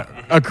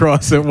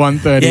across at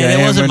 1:30 a.m.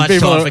 there wasn't much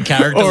time for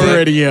character.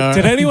 Already,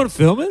 did anyone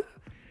film it?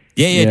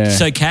 Yeah.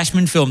 So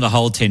Cashman filmed the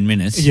whole 10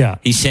 minutes. Yeah.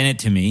 He sent it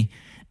to me.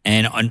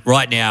 And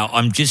right now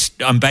I'm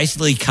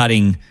basically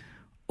cutting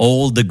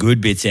all the good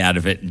bits out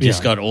of it and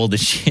just got all the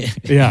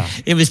shit. Yeah.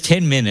 It was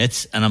 10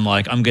 minutes and I'm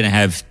like, I'm going to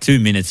have 2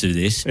 minutes of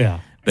this. Yeah.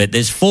 But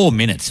there's 4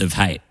 minutes of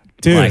hate.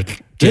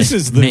 Dude, this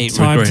is the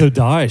Time to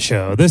Die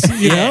show. This,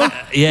 Yeah.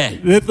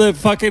 The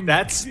fucking...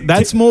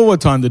 That's more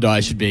what Time to Die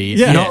should be.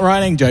 Yeah. Not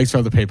writing jokes for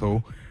other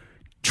people.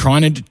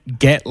 Trying to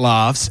get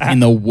laughs in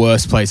the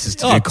worst places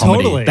to do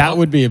comedy. Totally. That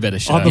would be a better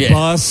show. On the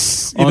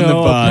bus, on the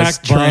bus,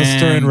 packed bus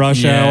during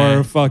rush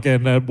hour,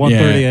 fucking at 1:30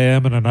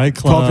 a.m. in a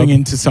nightclub. Popping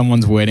into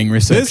someone's wedding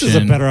reception. This is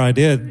a better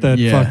idea than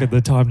fucking the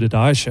Time to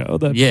Die show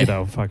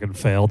that, fucking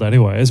failed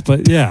anyways.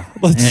 But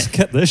let's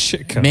get this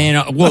shit going.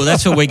 Man, well,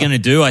 that's what we're going to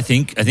do, I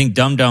think. I think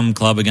Dum Dum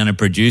Club are going to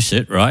produce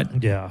it, right?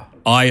 Yeah.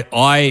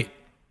 I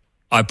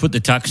put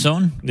the tux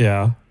on.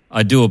 Yeah.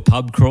 I do a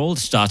pub crawl. It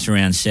starts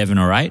around 7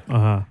 or 8.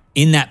 Uh-huh.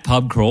 In that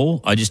pub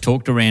crawl, I just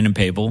talk to random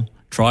people,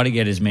 try to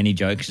get as many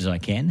jokes as I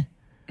can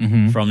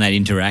from that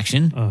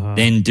interaction,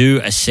 then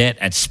do a set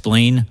at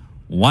Spleen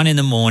 1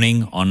 a.m.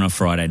 on a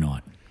Friday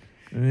night.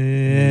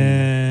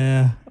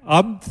 Yeah.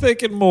 I'm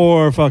thinking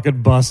more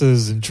fucking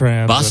buses and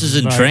trams. Buses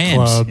and trams.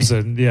 Clubs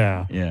and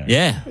Yeah.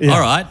 All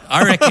right.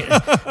 I reckon.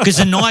 Because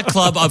the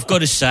nightclub, I've got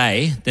to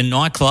say,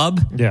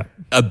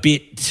 a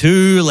bit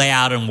too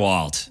loud and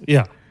wild.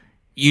 Yeah.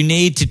 You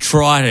need to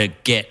try to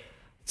get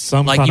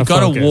some like kind you've of got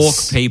to focus. walk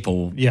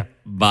people. Yeah.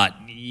 But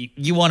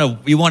you want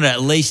to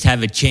at least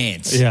have a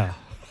chance. Yeah.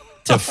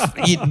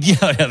 You know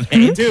what I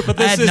mean? Dude, but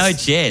this I had no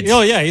chance.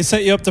 Oh, yeah, he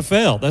set you up to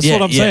fail. That's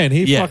what I'm saying.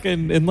 He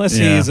fucking, unless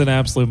he's an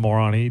absolute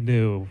moron, he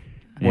knew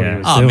what he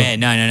was doing. Man,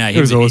 no. It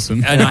was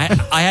awesome. And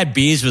I had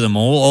beers with them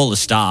all the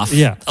staff.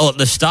 Yeah. Oh,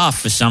 the staff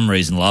for some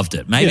reason loved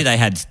it. Maybe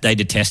they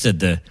detested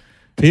the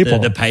people,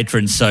 the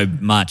patrons so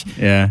much.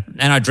 Yeah.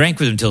 And I drank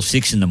with them till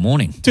 6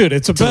 a.m. Dude,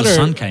 it's the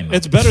sun came up.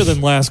 It's better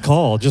than Last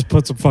Call. Just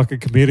put some fucking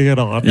comedian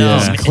on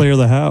and clear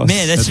the house.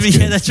 Man, that's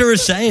what we're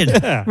saying.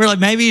 Yeah. We're like,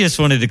 maybe you just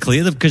wanted to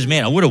clear them because,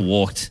 man, I would have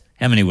walked.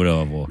 How many would I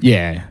have walked?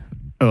 Yeah.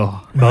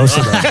 Oh, most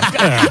of them.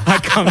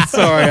 I'm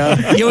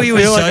sorry. You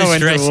were so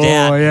stressed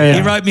out. Yeah.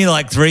 He wrote me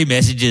like 3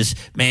 messages.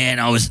 Man,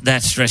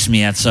 that stressed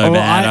me out so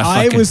bad.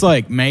 I was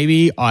like,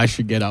 maybe I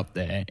should get up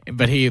there.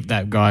 But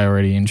that guy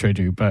already introed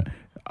you. But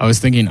I was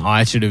thinking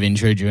I should have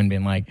introed you and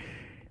been like,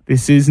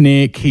 this is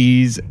Nick.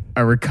 He's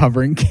a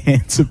recovering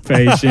cancer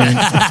patient.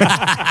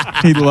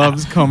 He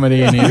loves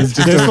comedy, and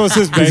was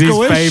his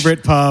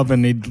favorite pub,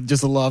 and he'd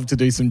just love to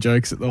do some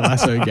jokes at the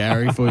Lasso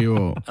Gary for you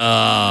all.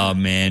 Oh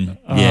man,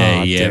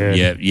 yeah.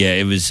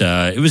 It was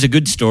a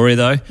good story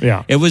though.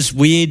 Yeah, it was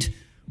weird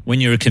when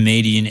you're a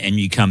comedian and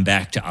you come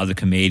back to other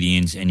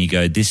comedians and you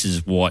go, "This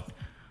is what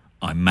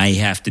I may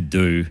have to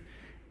do,"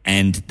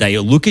 and they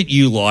look at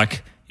you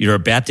like you're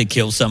about to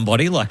kill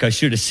somebody. Like I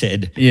should have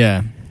said,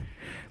 yeah.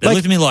 They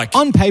looked at me like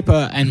on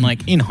paper and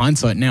like in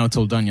hindsight, now it's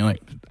all done. You're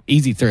like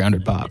easy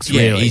 $300.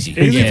 Yeah, really. easy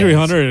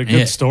 300. A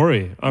good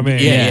story. I mean,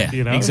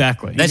 you know,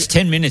 exactly. That's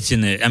 10 minutes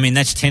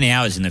that's 10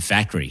 hours in the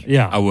factory.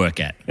 Yeah. I work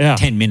at. Yeah.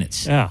 10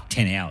 minutes. Yeah.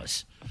 10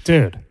 hours.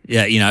 Dude.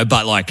 Yeah, you know,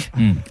 but like,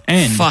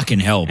 and fucking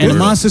hell. And a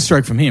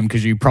masterstroke from him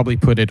because you probably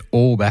put it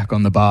all back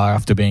on the bar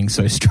after being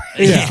so straight.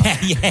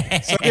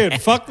 Yeah. So,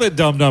 dude, fuck the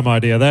dumb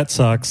idea. That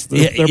sucks.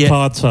 Their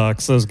pod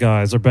sucks. Those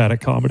guys are bad at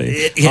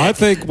comedy. Yeah. I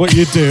think what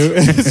you do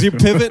is you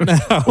pivot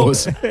now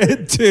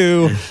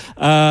into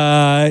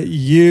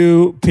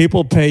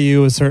people pay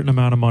you a certain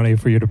amount of money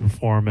for you to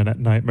perform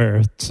in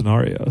nightmare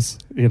scenarios.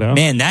 You know,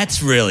 man,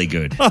 that's really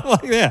good.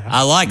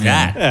 I like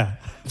that. Yeah.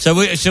 So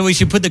we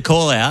should put the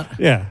call out.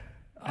 Yeah.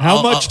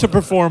 How much to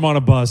perform on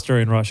a bus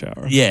during rush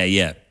hour?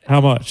 Yeah.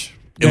 How much?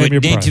 It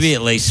would need to be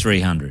at least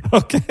 300.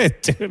 Okay,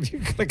 dude, you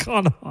could have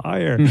gone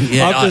higher. I'm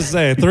just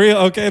saying,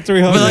 300.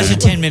 Well, that's a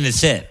 10-minute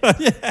set.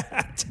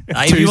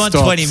 If you want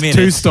 20 minutes.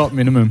 2-stop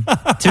minimum.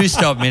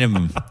 2-stop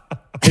minimum.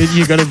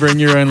 You got to bring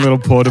your own little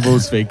portable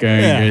speaker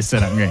and go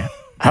set up.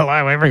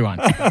 Hello, everyone.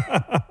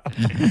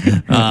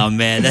 Oh,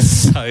 man,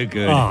 that's so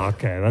good. Oh,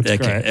 okay, that's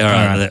great.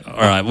 All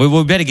right.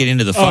 We better get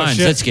into the phones.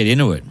 Let's get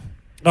into it.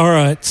 All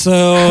right,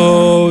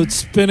 so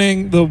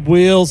spinning the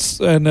wheels,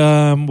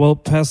 and we'll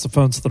pass the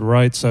phones to the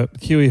right. So,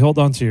 Huey, hold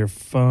on to your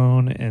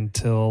phone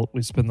until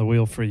we spin the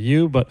wheel for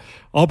you. But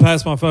I'll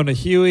pass my phone to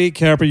Huey.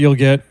 Capper, you'll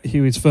get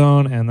Huey's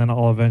phone, and then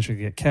I'll eventually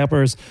get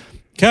Capper's.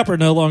 Capper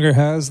no longer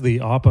has the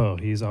Oppo.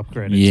 He's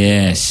upgraded.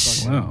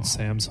 Yes. To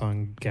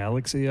Samsung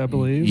Galaxy, I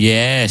believe.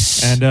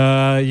 Yes. And,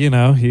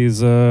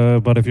 he's,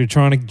 but if you're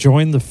trying to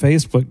join the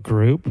Facebook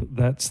group,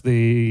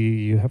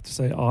 you have to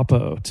say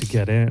Oppo to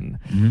get in.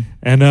 Mm-hmm.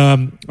 And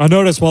I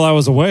noticed while I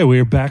was away, we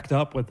were backed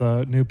up with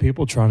new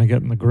people trying to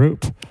get in the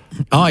group.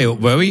 Oh,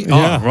 were we?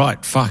 Yeah. Oh,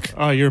 right. Fuck.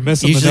 Oh, you're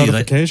missing the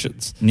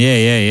notifications.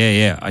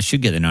 Yeah. I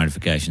should get the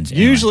notifications.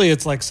 Anyway. Usually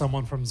it's like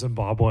someone from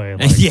Zimbabwe.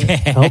 Like,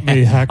 help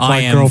me hack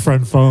my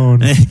girlfriend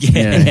phone.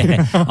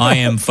 I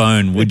am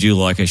phone. Would you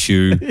like a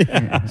shoe?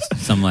 Yeah.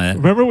 Something like that.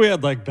 Remember we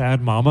had like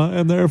Bad Mama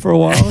in there for a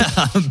while?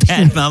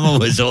 Bad Mama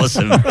was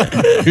awesome.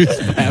 Who's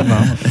Bad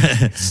Mama?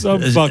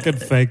 Some fucking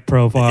fake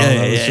profile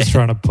that was just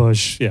trying to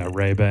push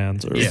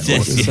Ray-Bans or what we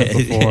said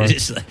before.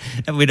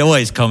 And we'd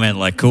always comment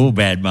like, cool,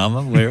 Bad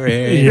Mama. We're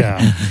here.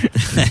 Yeah.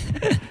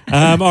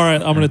 All right,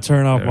 I'm going to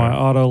turn off my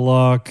auto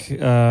lock.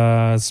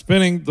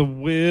 Spinning the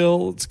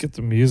wheel. Let's get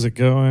the music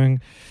going.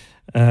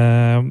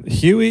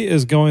 Huey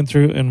is going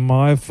through in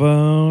my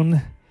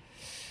phone.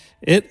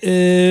 It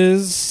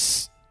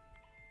is...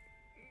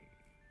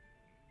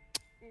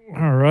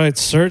 All right,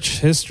 search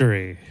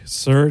history.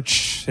 You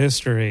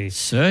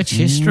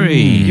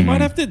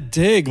might have to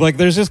dig. Like,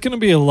 there's just going to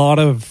be a lot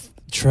of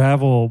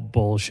travel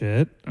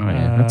bullshit. Oh,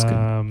 yeah, that's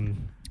good.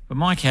 But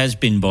Mike has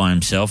been by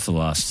himself for the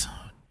last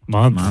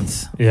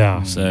month.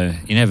 Yeah. So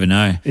you never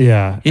know.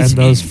 Yeah. Let's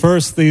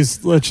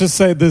just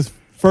say this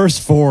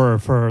first 4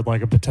 for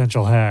like a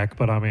potential hack,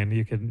 but I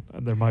mean,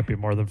 there might be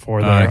more than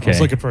 4 there. Okay. I was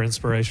looking for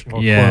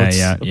inspirational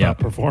quotes about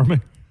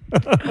performing.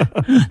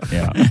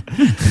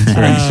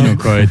 Inspirational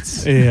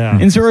quotes. Yeah.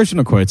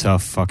 Inspirational quotes are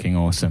fucking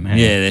awesome.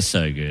 Hey? Yeah, they're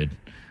so good.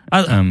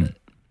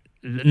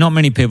 Not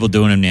many people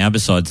doing them now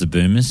besides the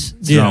boomers.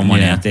 Throwing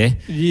one out there.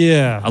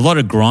 Yeah. A lot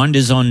of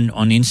grinders on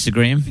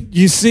Instagram.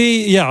 You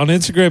see, on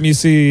Instagram, you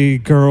see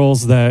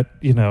girls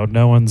that,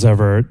 no one's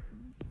ever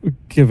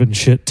given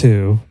shit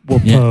to will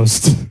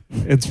post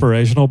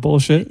inspirational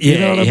bullshit. You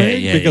know what I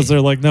mean? Yeah, because they're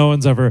like, no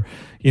one's ever,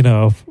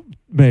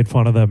 made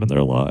fun of them in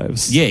their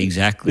lives. Yeah,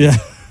 exactly. Yeah.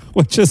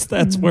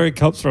 That's where it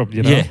comes from,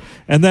 Yeah.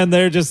 And then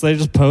they just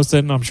post it,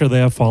 and I'm sure they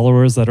have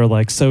followers that are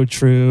like, so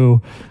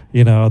true,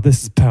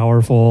 this is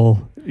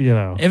powerful,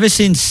 Ever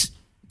since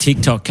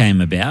TikTok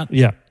came about,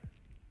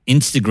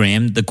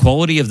 Instagram, the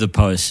quality of the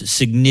posts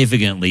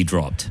significantly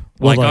dropped.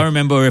 I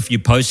remember if you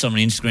post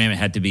something on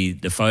Instagram,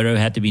 the photo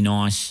had to be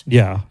nice.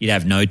 Yeah. You'd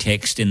have no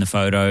text in the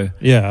photo.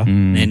 Yeah.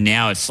 And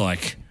now it's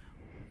like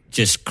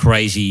just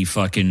crazy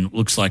fucking,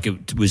 looks like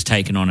it was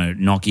taken on a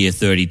Nokia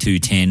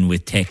 3210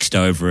 with text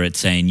over it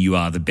saying you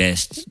are the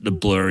best, the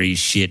blurry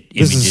shit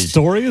images. This is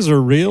stories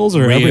or reels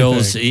or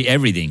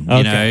everything.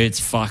 Okay. It's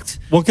fucked.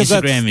 Well,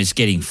 Instagram is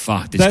getting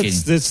fucked.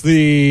 It's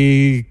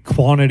the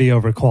quantity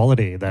over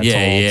quality. That's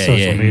all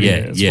social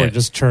media is. We're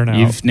just churn out.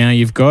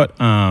 You've got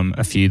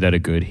a few that are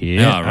good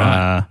here. Oh,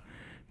 right.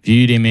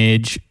 Viewed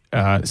image,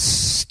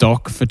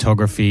 stock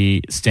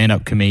photography,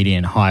 stand-up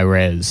comedian, high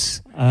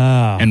res.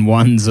 And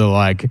one's a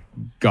like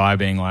guy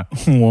being like,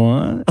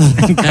 what?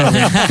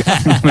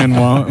 And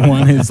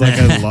one is like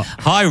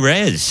high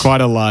res,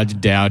 quite a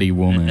large dowdy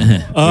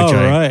woman.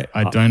 Right.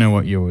 I don't know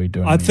what you were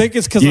doing. I think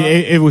it's because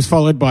it was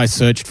followed by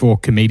search for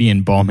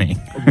comedian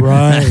bombing.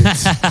 Right.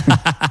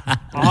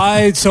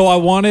 I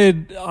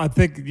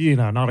think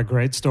not a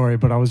great story,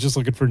 but I was just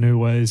looking for new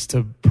ways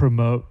to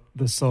promote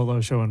the solo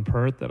show in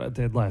Perth that I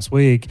did last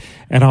week,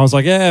 and I was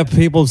like,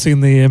 people have seen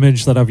the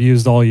image that I've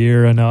used all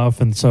year enough,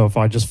 and so if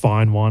I just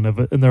find one of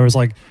it, and there was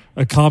like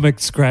a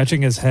comic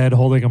scratching his head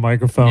holding a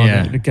microphone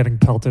and getting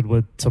pelted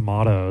with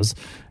tomatoes,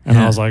 and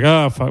I was like,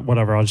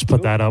 whatever, I'll just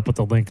put that up with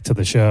the link to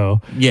the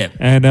show.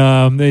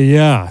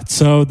 And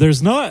so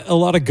there's not a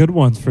lot of good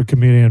ones for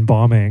comedian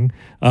bombing.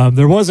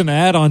 There was an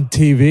ad on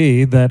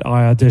TV that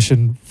I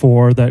auditioned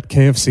for, that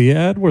KFC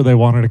ad where they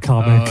wanted a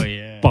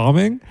comic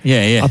bombing.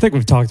 I think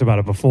we've talked about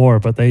it before,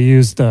 but they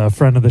used a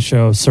friend of the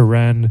show,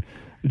 Seren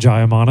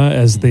Jayamana,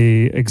 as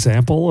the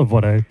example of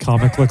what a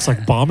comic looks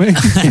like bombing.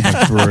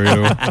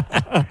 Brutal.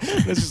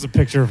 This is a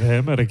picture of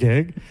him at a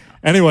gig.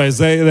 Anyways,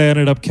 they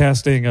ended up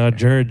casting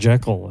Jared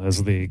Jekyll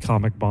as the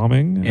comic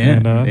bombing. Yeah,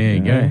 and, there you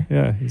go.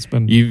 Yeah, he's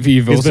been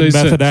You've also been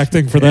method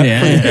acting for that.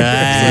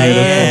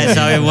 Yeah,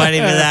 so I'm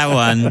waiting for that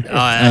one.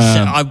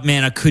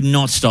 I could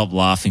not stop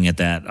laughing at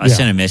that. I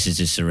sent a message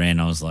to Saran.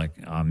 I was like,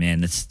 "Oh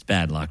man, that's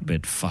bad luck,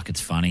 but fuck,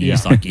 it's funny." Yeah.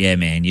 He's like, "Yeah,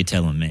 man, you're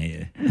telling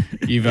me."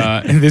 You've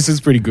this is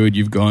pretty good.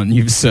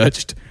 You've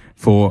searched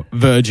for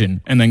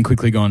Virgin and then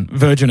quickly gone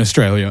Virgin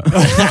Australia.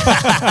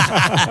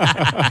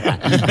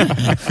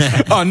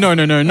 Oh no,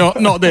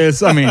 not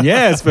this. I mean,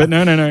 yes, but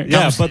no.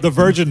 Yeah, but the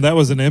Virgin, that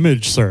was an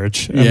image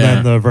search, and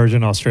then the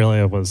Virgin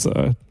Australia was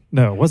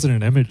no, it wasn't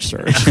an image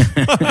search.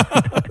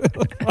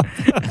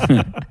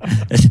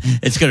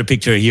 It's got a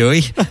picture of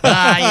Huey.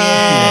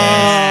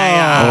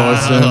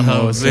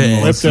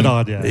 Awesome. Lifted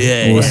on,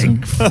 Yeah,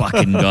 awesome.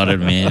 Fucking got it,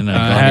 man.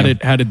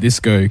 How did this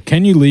go?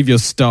 Can you leave your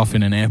stuff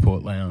in an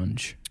airport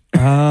lounge?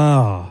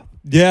 Oh,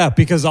 yeah,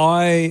 because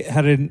I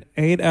had an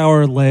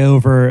 8-hour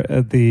layover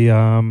at the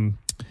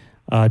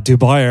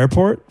Dubai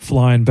airport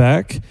flying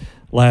back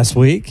last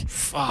week.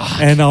 Fuck.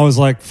 And I was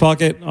like,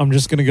 fuck it. I'm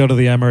just going to go to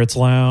the Emirates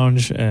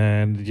lounge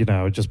and,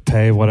 just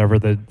pay whatever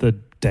the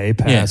day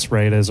pass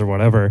rate is or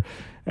whatever.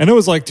 And it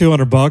was like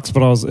 $200,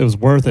 but it was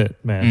worth it,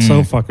 man.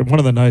 So fucking one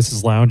of the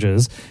nicest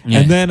lounges.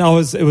 Yeah. And then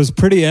it was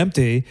pretty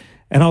empty.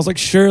 And I was like,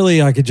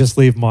 surely I could just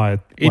leave my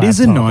It is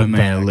a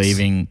nightmare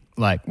leaving,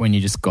 like, when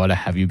you just got to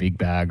have your big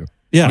bag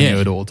on you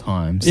at all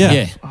times.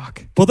 Yeah.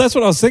 Fuck. Well, that's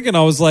what I was thinking.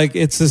 I was like,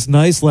 it's this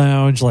nice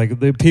lounge. Like,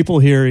 the people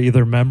here are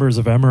either members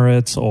of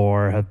Emirates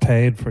or have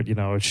paid for,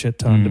 a shit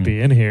ton to be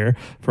in here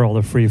for all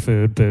the free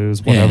food,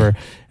 booze, whatever.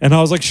 Yeah. And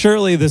I was like,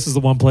 surely this is the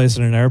one place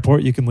in an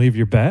airport you can leave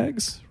your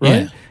bags,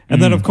 right? Yeah.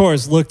 And then, of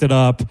course, looked it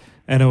up.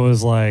 And it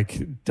was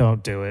like,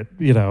 don't do it.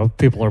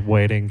 People are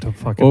waiting to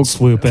fucking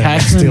swoop in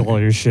and steal all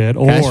your shit.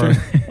 Or,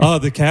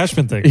 the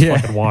Cashman thing is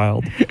fucking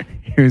wild.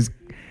 He was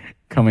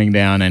coming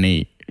down and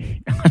I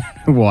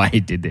don't know why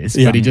he did this,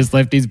 but he just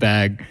left his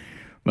bag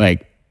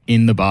like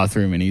in the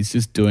bathroom and he's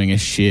just doing a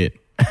shit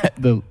at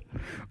the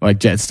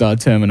Jetstar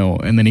terminal.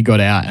 And then he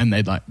got out and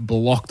they'd like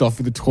blocked off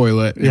the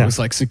toilet. And it was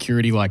like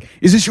security like,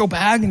 is this your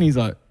bag? And he's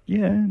like,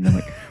 yeah. And they're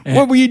like,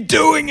 what were you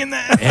doing in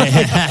there?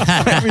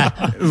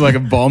 It was like a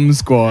bomb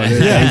squad,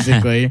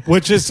 basically.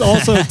 Which just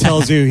also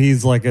tells you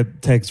he's like,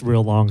 it takes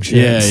real long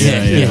shits.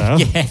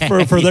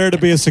 For there to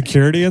be a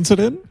security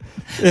incident.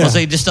 Yeah. Also,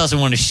 he just doesn't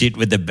want to shit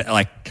with the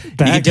bag. You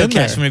can tell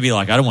Cashman to be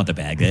like, I don't want the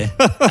bag there.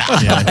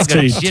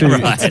 It's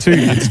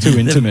too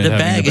intimate. The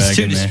bag is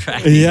too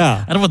distracting.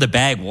 Yeah. I don't want the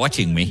bag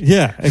watching me.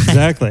 Yeah,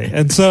 exactly.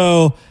 And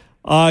so...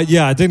 I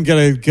didn't get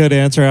a good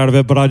answer out of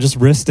it, but I just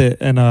risked it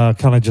and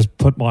kind of just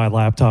put my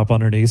laptop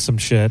underneath some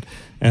shit.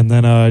 And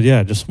then,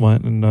 just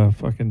went and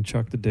fucking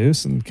chucked the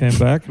deuce and came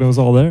back and it was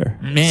all there.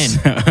 Man,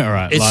 all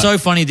right, it's so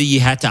funny that you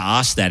had to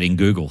ask that in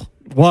Google.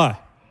 Why?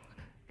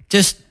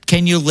 Just,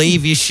 can you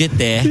leave your shit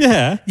there?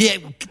 Yeah. Yeah.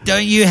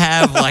 Can't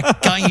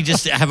you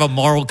just have a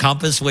moral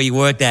compass where you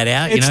work that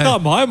out? It's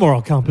not my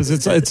moral compass.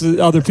 It's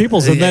other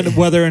people's. And then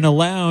whether in a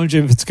lounge,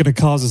 if it's going to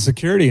cause a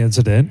security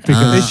incident,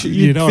 because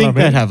you know what I mean?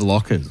 They'd have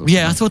lockers.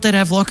 Yeah, I thought they'd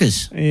have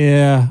lockers.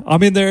 Yeah. I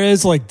mean, there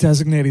is like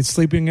designated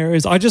sleeping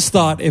areas. I just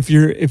thought if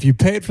you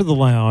paid for the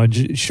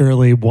lounge,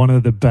 surely one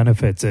of the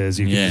benefits is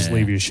you can just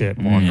leave your shit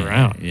and walk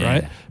around,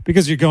 right?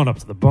 Because you're going up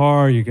to the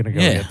bar, you're going to go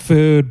get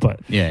food,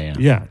 but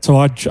So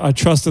I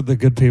trusted the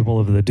good people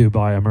of the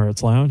Dubai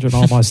Emirates Lounge, and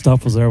all my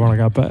stuff was there when I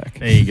got back.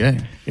 There you go.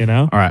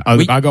 All right,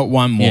 I got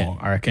one more.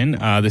 I reckon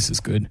this is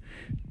good.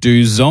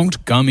 Do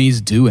zonked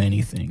gummies do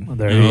anything?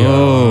 There you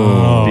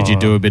go. Did you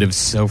do a bit of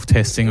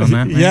self-testing on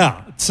that? Man?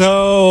 Yeah.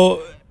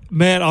 So,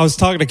 man, I was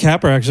talking to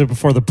Capper actually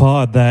before the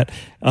pod that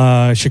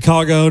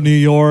Chicago, New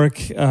York,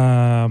 they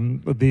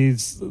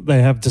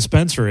have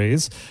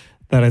dispensaries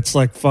that it's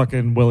like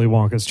fucking Willy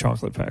Wonka's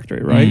chocolate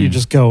factory, right? You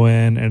just go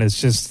in and it's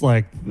just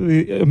like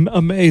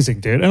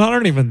amazing, dude. And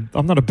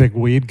I'm not a big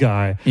weed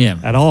guy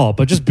at all,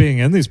 but just being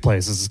in these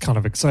places is kind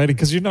of exciting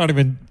because you're not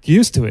even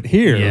used to it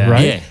here,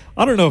 right? Yeah.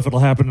 I don't know if it'll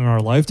happen in our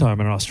lifetime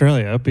in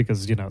Australia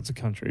because, it's a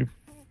country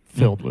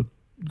filled with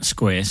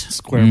square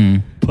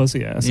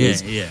pussy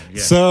asses. Yeah.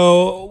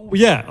 So,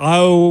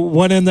 I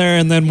went in there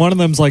and then one of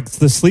them's like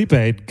the sleep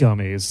aid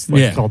gummies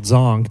called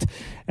Zonked.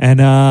 And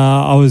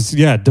I was,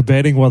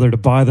 debating whether to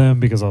buy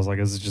them because I was like,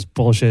 is it just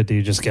bullshit? Do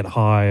you just get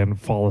high and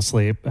fall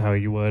asleep how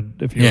you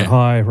would if you were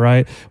high,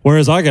 right?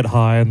 Whereas I get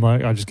high and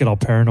like I just get all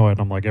paranoid.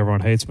 And I'm like,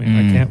 everyone hates me.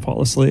 I can't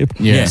fall asleep.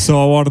 Yeah.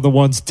 So I wanted the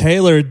ones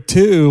tailored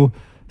to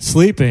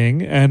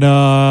sleeping and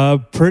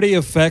pretty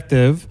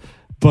effective.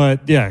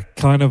 But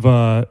kind of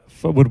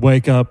would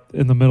wake up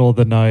in the middle of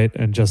the night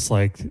and just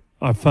like...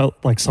 I felt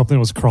like something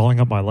was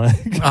crawling up my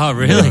leg. Oh,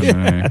 really?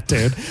 Yeah,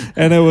 dude.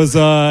 And it was,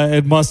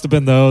 it must have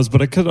been those,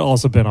 but it could have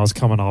also been I was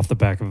coming off the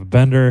back of a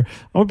bender.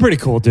 I'm a pretty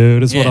cool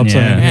dude, is what I'm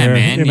saying here.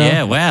 Man.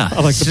 Yeah, wow.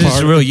 I like this is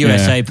a real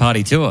USA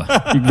party tour.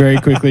 You very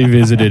quickly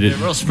visited it. A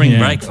real spring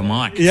break for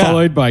Mike. Yeah.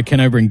 Followed by, can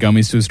I bring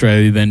gummies to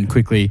Australia? Then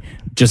quickly,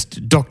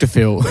 just Dr.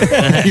 Phil. You've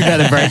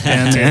had a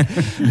breakdown there.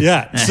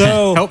 Yeah.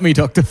 So help me,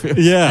 Dr. Phil.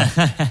 Yeah.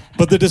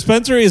 But the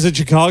dispensaries in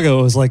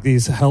Chicago was like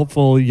these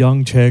helpful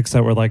young chicks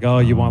that were like, oh,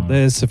 you want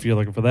this if you you're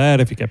looking for that.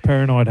 If you get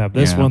paranoid, have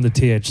this one, the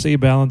THC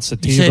balance,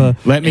 sativa.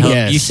 Let me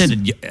guess. You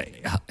said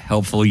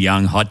helpful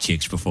young hot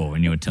chicks before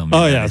when you were telling me.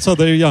 Oh, yeah. So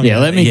they're young. Yeah,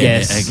 let me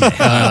guess.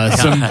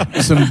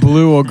 Okay. Some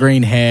blue or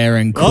green hair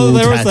and cool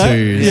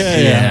tattoos.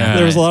 Yeah.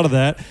 There was a lot of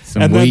that.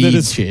 Some and then weed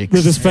the chicks.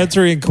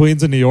 dispensary in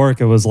Queens in New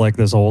York, it was like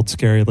this old,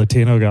 scary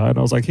Latino guy. And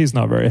I was like, he's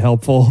not very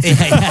helpful.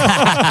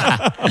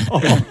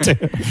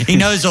 He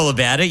knows all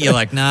about it. You're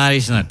like, nah,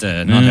 he's not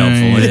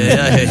helpful.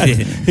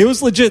 He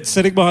was legit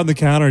sitting behind the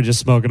counter just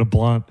smoking a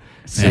blunt.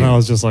 And I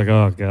was just like,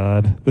 oh,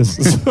 God. This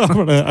is,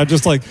 I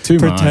just like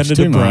pretended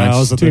to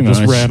browse and then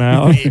just ran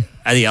out.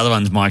 And the other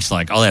one's Mike's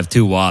like, I'll have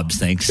 2 wobs,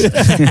 thanks.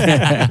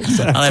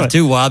 I'll have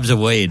 2 wobs of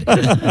weed.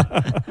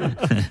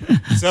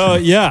 So,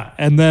 yeah.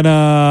 And then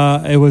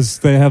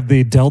they have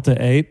the Delta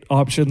 8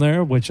 option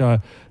there, which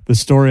the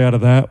story out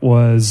of that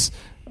was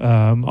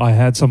I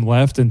had some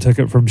left and took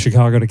it from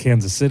Chicago to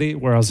Kansas City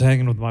where I was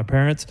hanging with my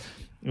parents.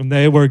 And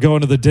they were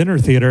going to the dinner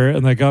theater,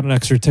 and they got an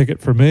extra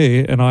ticket for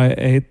me, and I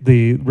ate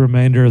the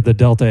remainder of the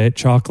Delta 8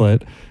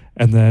 chocolate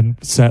and then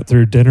sat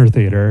through dinner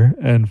theater,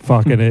 and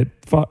fucking it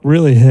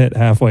really hit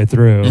halfway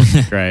through.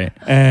 Right.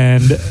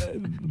 And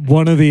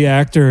one of the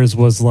actors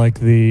was like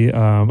the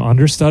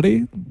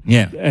understudy.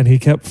 Yeah. And he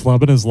kept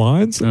flubbing his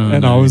lines,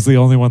 and I was the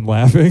only one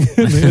laughing in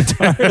the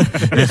entire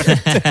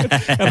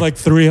and like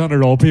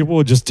 300 old people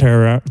would just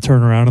turn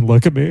around and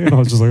look at me, and I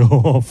was just like,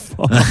 oh,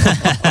 fuck.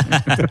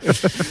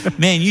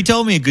 Man, you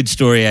told me a good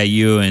story how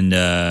you and,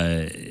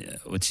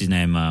 what's his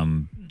name,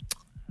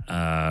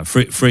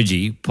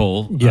 Friggy,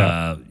 Paul,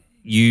 yeah.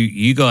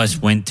 You guys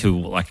went to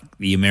like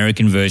the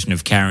American version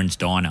of Karen's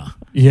Diner.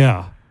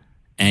 Yeah.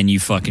 And you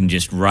fucking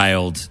just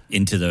railed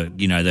into the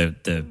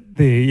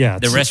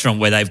restaurant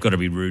where they've got to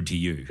be rude to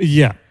you.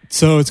 Yeah.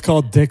 So it's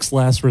called Dick's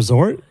Last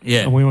Resort.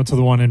 Yeah. And we went to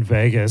the one in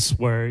Vegas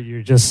where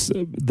you're just,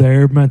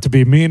 they're meant to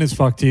be mean as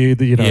fuck to you.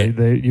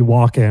 You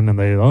walk in and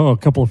a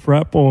couple of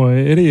frat boy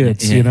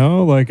idiots,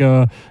 like,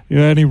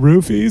 any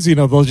roofies?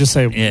 They'll just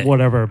say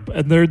whatever.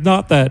 And they're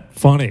not that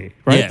funny,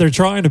 right? Yeah. They're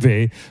trying to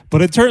be.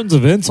 But in terms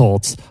of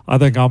insults, I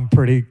think I'm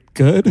pretty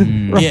good.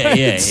 Right?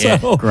 Yeah.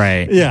 So,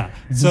 great. Yeah.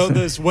 So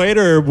this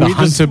waiter, the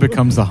hunter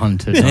becomes the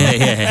hunted.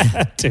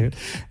 Yeah. Dude.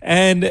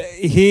 And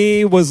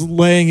he was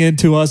laying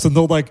into us, and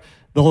they'll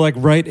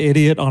write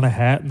idiot on a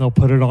hat and they'll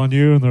put it on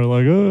you, and they're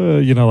like,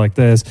 like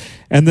this.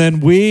 And then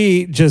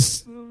we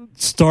just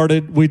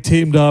we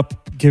teamed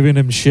up giving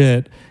him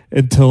shit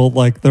until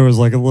like there was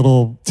like a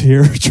little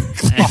tear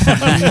trickling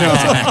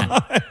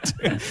off.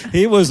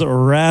 He was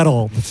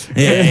rattled.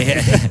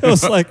 Yeah. It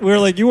was like, we were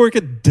like, you work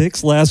at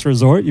Dick's Last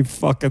Resort? You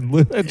fucking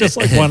it just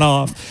like went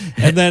off.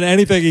 And then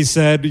anything he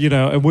said,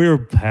 and we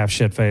were half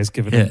shit-faced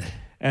giving him.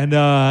 And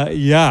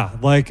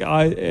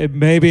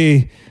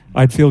maybe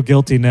I'd feel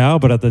guilty now,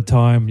 but at the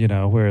time, we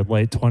were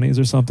late 20s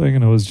or something,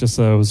 and it was just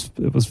it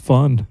was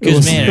fun. It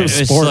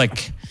was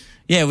like,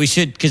 we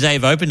should, because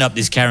they've opened up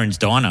this Karen's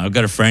Diner. I've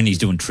got a friend, he's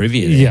doing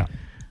trivia there. Yeah.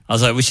 I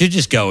was like, we should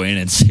just go in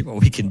and see what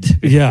we can do.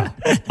 Yeah.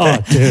 Oh,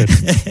 dude.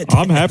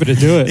 I'm happy to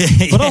do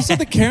it. But also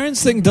the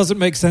Karen's thing doesn't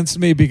make sense to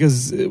me,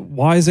 because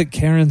why is it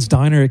Karen's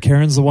Diner?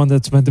 Karen's the one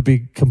that's meant to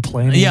be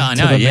complaining. Yeah, I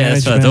know. Yeah,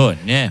 that's what I thought.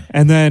 Yeah.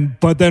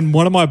 But then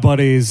one of my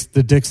buddies,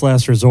 the Dick's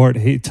Last Resort,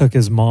 he took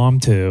his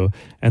mom to,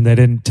 and they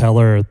didn't tell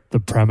her the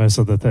premise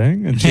of the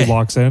thing. And she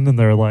walks in and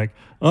they're like,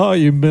 oh,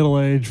 you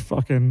middle-aged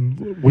fucking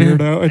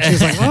weirdo. And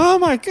she's like, oh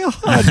my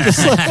God.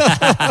 Just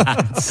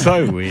like,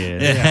 so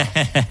weird.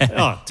 Yeah.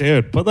 Oh,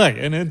 dude. But like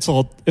an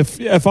insult,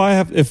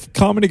 if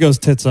comedy goes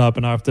tits up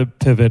and I have to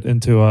pivot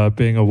into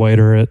being a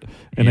waiter at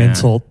an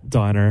insult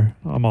diner,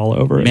 I'm all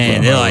over it.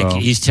 Man, they're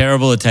like, he's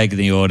terrible at taking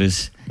the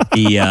orders.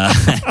 He's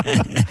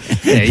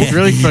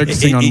really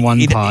focusing on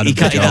one part of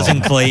the job. He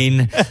doesn't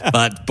clean,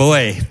 but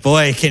boy,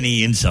 can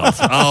he insult.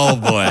 Oh,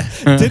 boy.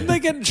 Didn't they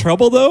get in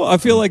trouble, though? I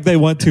feel like they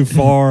went too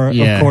far,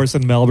 of course,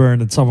 in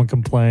Melbourne, and someone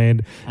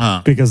complained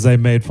because they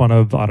made fun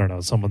of, I don't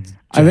know, someone's gender.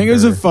 I think it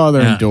was a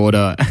father and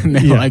daughter, and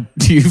they're like,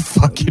 do you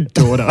fuck your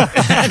daughter?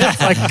 And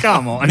it's like,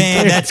 come on.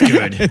 Man, that's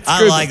good.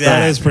 I like that.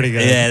 That is pretty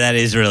good. Yeah, that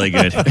is really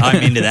good.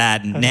 I'm into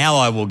that. Now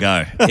I will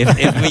go.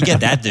 If we get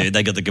that dude,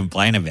 they got to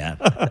complain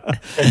about.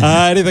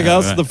 Anything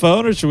else on the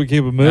phone, or should we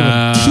keep it moving?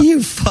 Do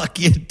you fuck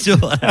your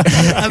daughter?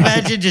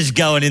 Imagine just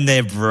going in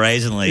there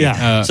brazenly.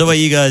 Yeah. So, are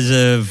you guys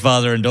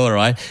father and daughter,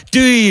 right?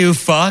 Do you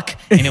fuck?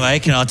 Anyway,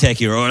 can I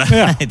take your order?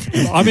 Yeah.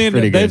 I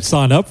mean, they've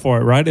signed up for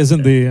it, right?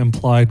 Isn't the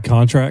implied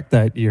contract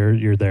that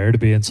you're there to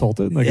be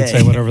insulted and they can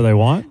say whatever they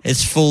want?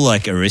 It's full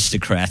like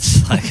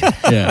aristocrats. Like,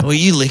 well,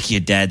 you lick your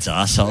dad's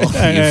asshole,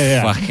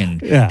 fucking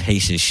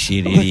piece of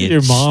shit idiot.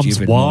 Your mom's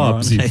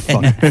wobs, you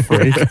fucking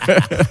freak.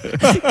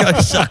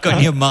 Go suck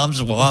on your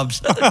mom's wobs.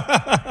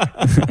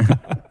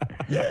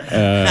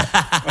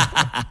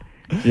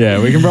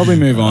 Yeah, we can probably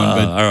move on,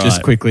 but just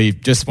right. quickly,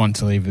 just want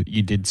to leave it.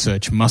 You did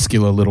search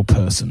muscular little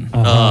person,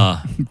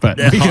 but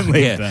we can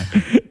leave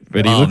that.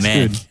 But he looks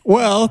good.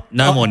 Well,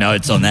 no more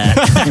notes on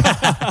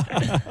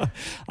that.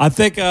 I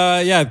think,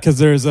 because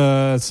there's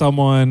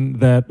someone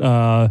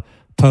that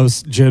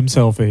posts gym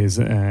selfies,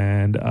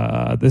 and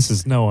this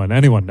is no one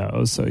anyone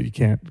knows, so you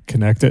can't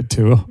connect it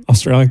to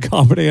Australian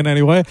comedy in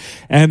any way.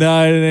 And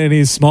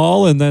he's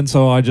small, and then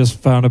so I just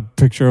found a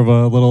picture of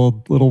a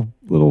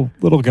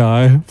little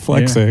guy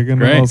flexing,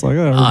 and I was like,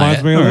 oh, it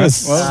reminds me of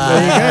this. Well,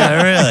 there you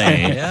go.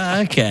 Really?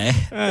 Okay.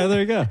 There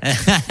you go.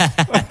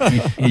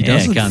 He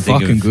does look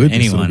fucking good,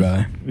 this little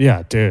guy.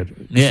 Yeah,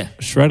 dude. Yeah.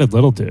 Shredded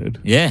little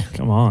dude. Yeah.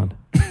 Come on.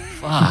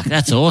 Fuck,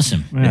 that's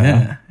awesome.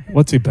 Yeah.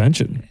 What's he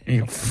benching?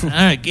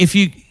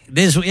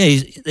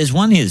 There's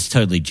one here that's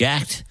totally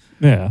jacked.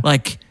 Yeah.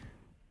 Like,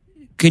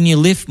 can you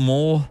lift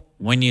more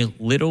when you're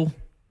little?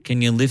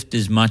 Can you lift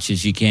as much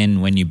as you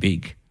can when you're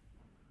big?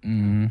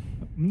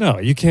 No,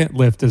 you can't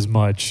lift as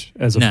much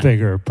as a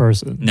bigger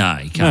person. No,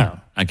 you can't.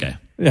 No. Okay.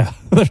 Yeah,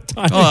 they're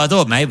tiny. Oh, I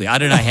thought maybe. I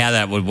don't know how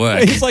that would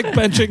work. He's like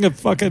benching a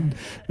fucking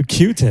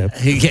Q-tip.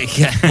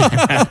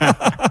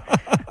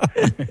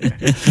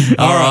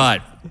 All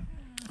right.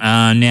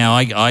 Now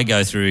I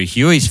go through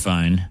Huey's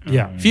phone.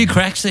 Yeah. A few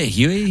cracks there,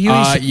 Huey.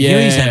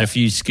 Huey's had a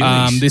few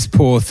skills. This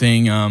poor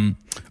thing,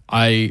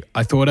 I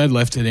thought I'd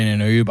left it in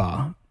an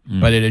Uber,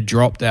 but it had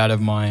dropped out of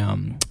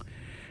my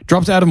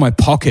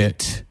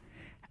pocket,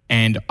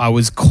 and I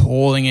was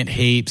calling it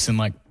heaps and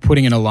like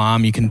putting an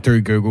alarm. You can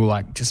through Google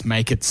like just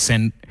make a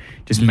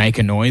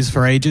noise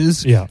for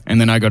ages. Yeah.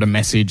 And then I got a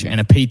message, and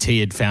a PT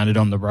had found it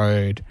on the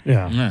road.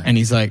 Yeah. And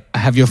he's like, I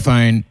have your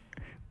phone.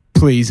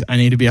 Please, I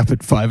need to be up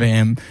at 5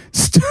 a.m.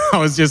 I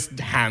was just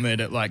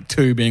hammered at like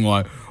 2, being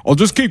like, I'll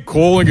just keep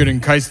calling it in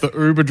case the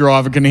Uber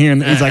driver can hear.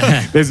 And he's like,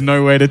 there's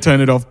no way to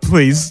turn it off.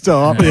 Please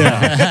stop.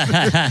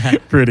 Yeah.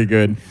 Pretty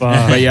good.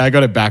 But yeah, I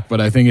got it back,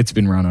 but I think it's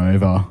been run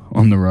over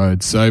on the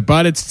road. So,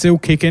 but it's still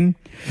kicking.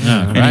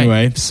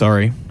 Anyway,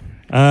 sorry.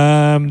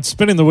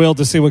 Spinning the wheel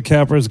to see what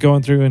Capper is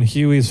going through in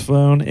Huey's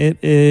phone. It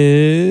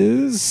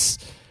is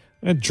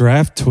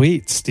draft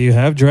tweets. Do you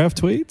have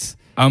draft tweets?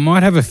 I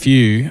might have a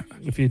few.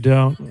 If you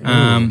don't,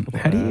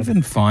 how do you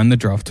even find the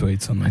draft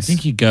tweets on this? I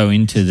think you go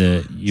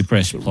into you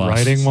press plus.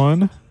 Writing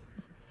one.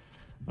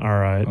 All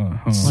right.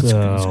 What's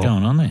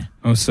going on there?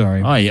 Oh,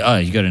 sorry. Oh,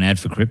 you got an ad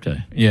for crypto.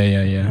 Yeah.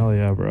 Hell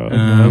yeah,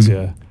 bro.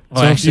 So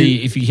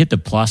actually, if you hit the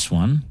plus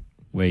one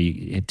where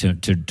you hit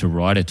to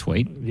write a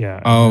tweet. Yeah.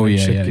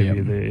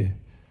 Give you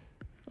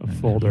a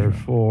folder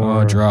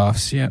for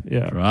drafts. Yeah.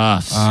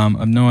 Drafts. I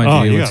have no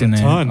idea what's in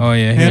there. Ton. Oh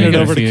yeah. Hand it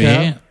over to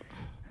Cap.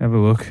 Have a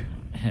look.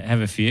 Have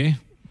a few.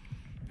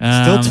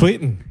 Still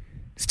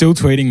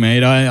tweeting,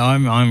 mate.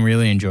 I'm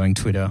really enjoying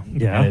Twitter.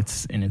 Yeah,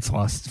 it's in its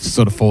last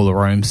sort of fall of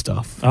Rome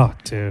stuff. Oh,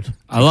 dude,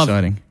 I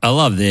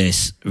love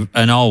this,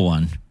 an old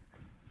one.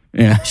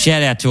 Yeah.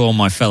 Shout out to all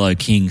my fellow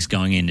kings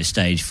going into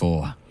stage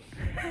 4.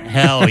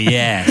 Hell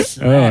yes.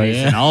 That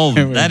is an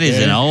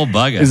old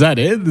bugger. Is that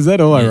it? Is that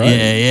all I wrote?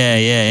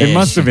 Yeah. There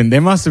must have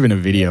been a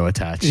video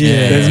attached.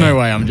 Yeah. There's no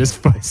way I'm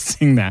just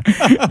posting that.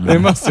 There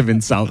must have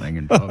been something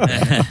involved.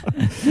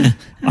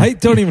 I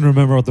don't even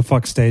remember what the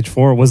fuck stage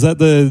 4 was. That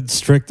the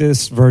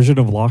strictest version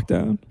of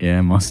lockdown? Yeah,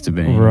 it must have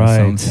been.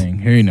 Right. Something.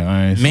 Who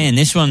knows? Man,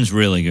 this one's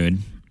really good.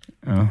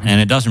 And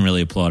it doesn't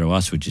really apply to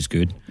us, which is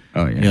good.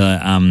 Oh,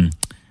 yeah.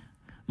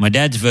 My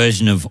dad's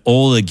version of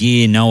all the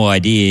gear, no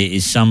idea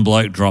is some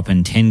bloke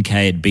dropping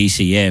 10K at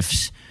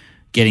BCFs,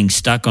 getting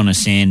stuck on a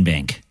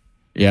sandbank.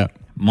 Yeah.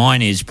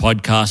 Mine is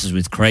podcasters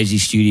with crazy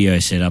studio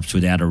setups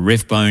without a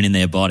riff bone in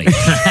their body.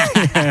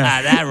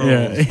 That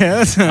rules.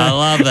 Yeah. I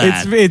love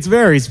that. It's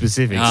very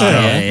specific stuff,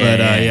 but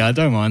I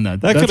don't mind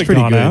that. That's could have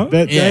pretty gone good. out.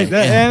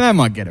 That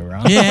might get a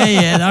run.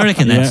 Yeah. I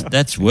reckon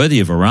that's worthy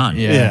of a run.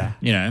 Yeah.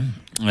 You know.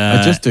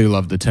 I just do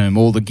love the term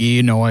all the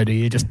gear, no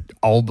idea. Just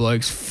old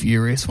blokes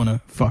furious when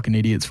a fucking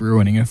idiot's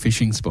ruining a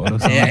fishing spot or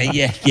something.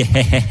 Yeah.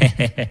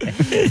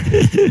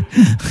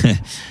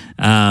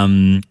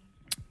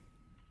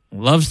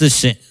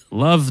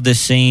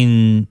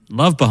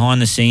 Love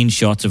behind the scenes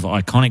shots of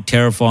iconic,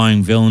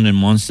 terrifying villain and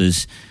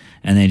monsters,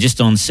 and they're just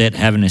on set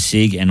having a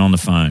cig and on the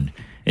phone.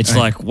 It's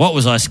like, what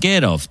was I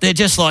scared of? They're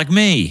just like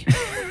me.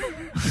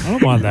 I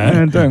don't mind that.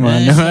 I don't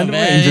mind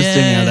that.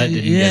 Interesting how that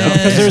didn't get up.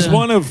 Because there's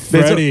one of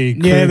Freddy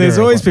Krueger. There's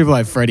always people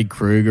like Freddy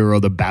Krueger or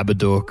the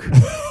Babadook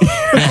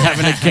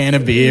having a can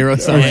of beer or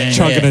something.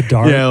 Chugging a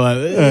dart.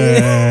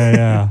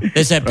 Yeah,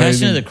 There's that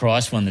Passion of the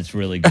Christ one that's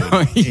really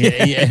good.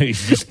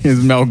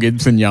 There's Mel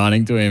Gibson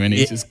yarning to him and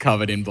he's just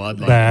covered in blood.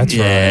 That's right.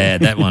 Yeah,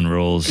 that one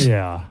rules.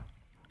 Yeah.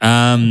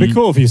 It'd be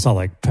cool if you saw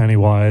like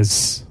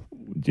Pennywise,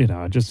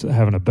 just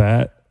having a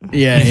bet.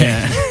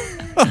 Yeah.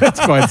 That's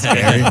quite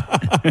scary.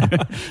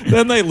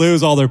 Then they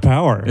lose all their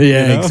power.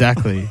 Yeah,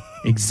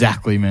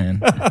 exactly,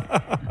 man.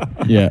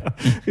 Yeah.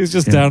 He's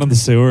just down in the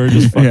sewer,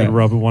 just fucking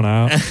rubbing one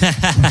out.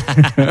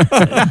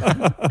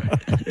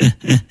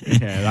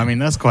 Yeah, I mean,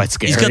 that's quite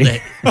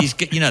scary. He's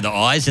got the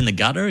eyes in the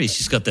gutter. He's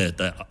just got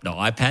the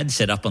iPad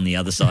set up on the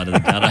other side of the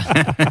gutter.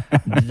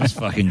 Just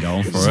fucking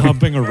going for it.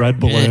 Humping a red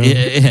balloon.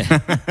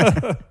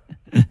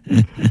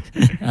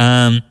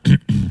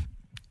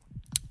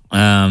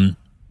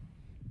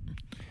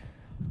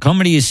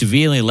 Comedy is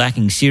severely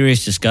lacking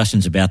serious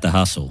discussions about the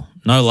hustle.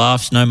 No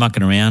laughs, no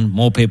mucking around.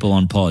 More people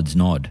on pods.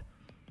 Nod.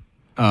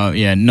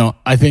 No,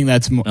 I think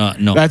that's more.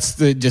 No. That's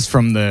just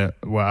from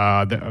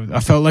I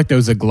felt like there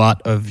was a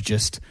glut of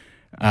just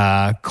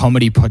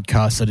comedy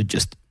podcasts that are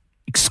just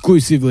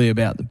exclusively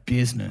about the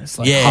business,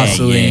 like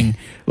hustling,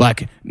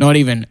 like not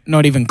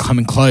even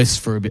coming close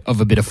for a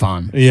bit of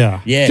fun.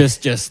 Yeah.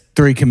 Just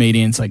three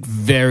comedians like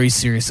very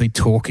seriously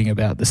talking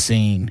about the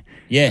scene.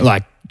 Yeah,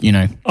 like.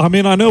 I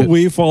mean, I know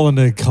we fall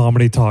into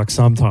comedy talk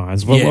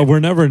sometimes, but we're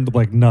never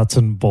like nuts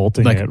and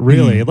bolting it,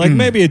 really.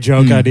 Maybe a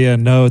joke idea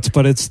and notes,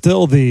 but it's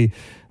still the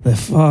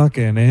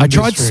fucking industry. I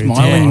tried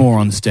smiling more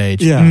on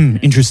stage. Yeah.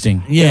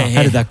 Interesting. Yeah.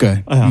 How did that go?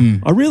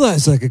 I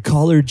realized like a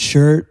collared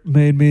shirt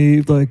made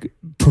me like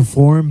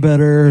perform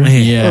better.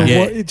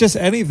 Just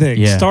anything.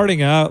 Yeah.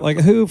 Starting out, like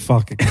who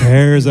fucking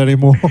cares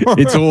anymore?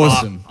 It's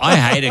awesome. I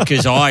hate it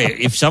because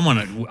if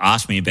someone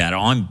asked me about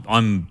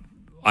it,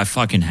 I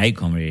fucking hate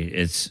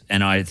comedy.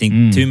 And I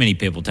think too many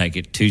people take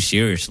it too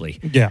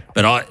seriously. Yeah.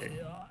 But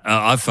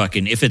I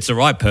fucking, if it's the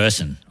right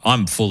person,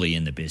 I'm fully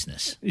in the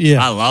business.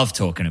 Yeah. I love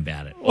talking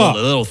about it. All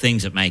the little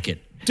things that make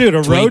it. Dude,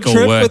 a road tweak or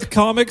trip work. with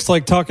comics,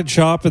 like talking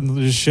shop and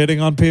just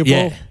shitting on people.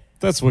 Yeah.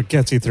 That's what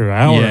gets you through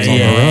hours on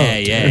the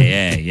road.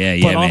 Yeah.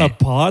 But on a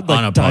pod, like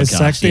on a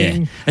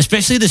dissecting. podcast,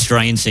 especially the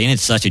Australian scene,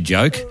 it's such a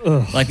joke.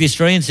 Like the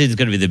Australian scene is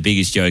going to be the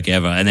biggest joke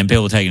ever, and then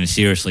people taking it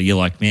seriously. You're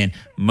like, man,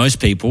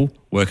 most people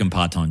working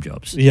part-time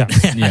jobs. Yeah.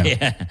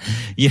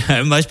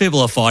 Most people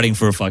are fighting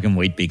for a fucking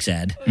Weet-Bix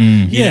ad.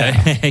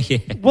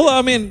 Yeah. Well,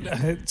 I mean,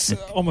 it's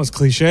almost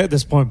cliche at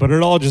this point, but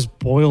it all just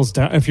boils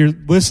down. If you're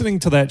listening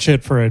to that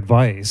shit for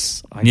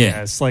advice, I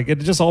guess, like it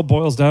just all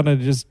boils down to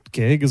just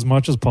gig as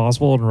much as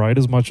possible and write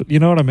as much. You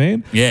know what I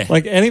mean? Yeah.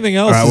 Like anything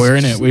else. All right, we're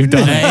in it. We've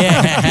done it.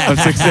 I've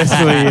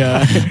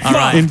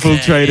successfully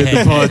infiltrated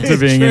the pod to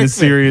being in a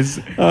serious.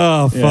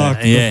 Oh,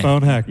 fuck. The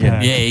phone hack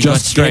pack. Yeah, you just got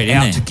straight get in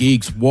out there. to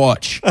gigs.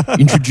 Watch.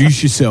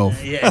 Introduce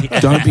yourself.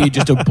 Don't be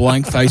just a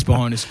blank face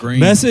behind a screen.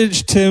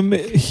 Message Tim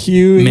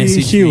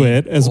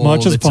Hewitt as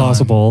much as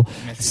possible.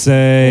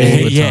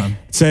 Say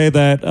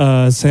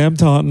that Sam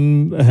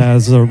Taunton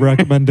has a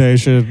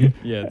recommendation.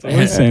 It's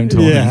always Sam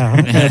Taunton. Yeah,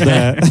 and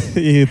that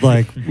he'd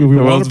like we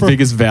the world's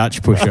biggest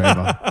vouch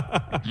pushover.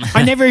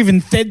 I never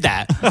even said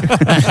that.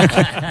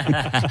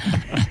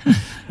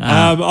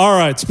 All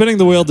right, spinning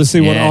the wheel to see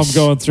what I'm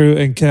going through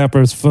in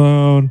Capper's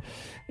phone.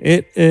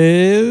 It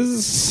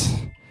is.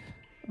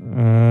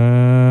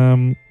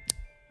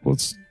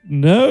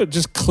 It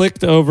just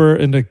clicked over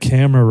into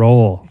camera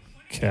roll.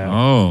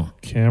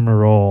 Camera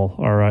roll.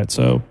 All right,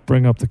 so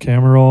bring up the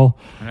camera roll.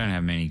 I don't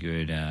have many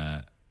good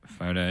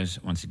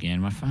photos. Once again,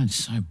 my phone's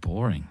so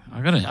boring.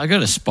 I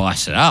gotta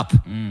spice it up.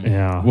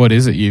 Yeah. What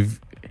is it?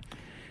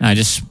 No,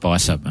 just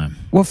spice up, man.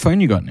 What phone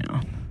you got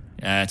now?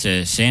 It's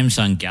a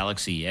Samsung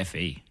Galaxy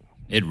FE.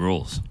 It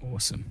rules.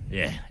 Awesome.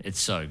 Yeah, it's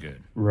so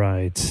good.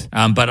 Right.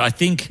 But I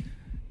think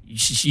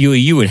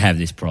you would have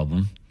this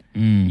problem.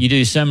 You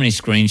do so many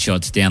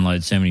screenshots,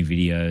 download so many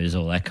videos,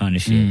 all that kind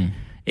of shit.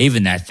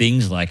 Even that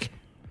thing's like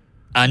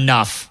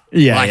enough.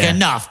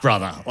 Enough,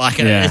 brother. Like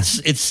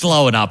it's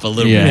slowing up a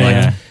little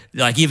bit.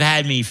 Like you've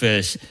had me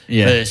for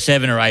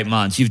 7 or 8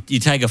 months. You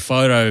take a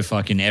photo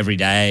fucking every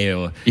day,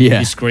 or you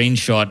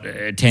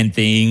screenshot 10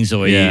 things,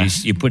 or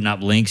you're putting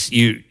up links.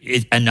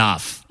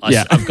 Enough.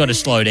 I've got to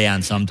slow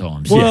down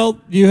sometimes.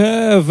 Well, you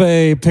have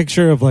a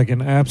picture of like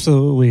an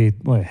absolutely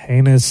like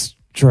heinous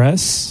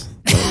dress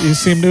that you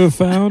seem to have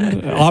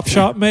found. Op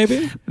shop,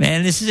 maybe?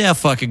 Man, this is how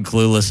fucking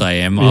clueless I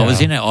am. I was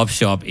in an op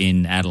shop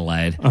in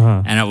Adelaide,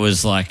 and it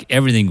was like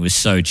everything was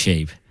so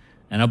cheap.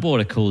 And I bought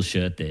a cool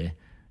shirt there.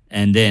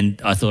 And then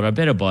I thought I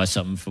better buy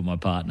something for my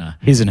partner.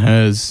 His and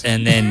hers.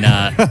 And then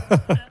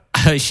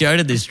I showed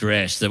her this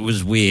dress that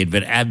was weird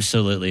but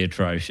absolutely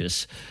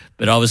atrocious.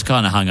 But I was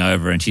kind of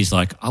hungover, and she's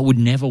like, I would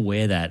never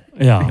wear that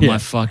in my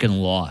fucking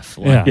life.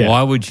 Like,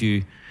 why would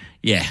you?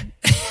 Yeah.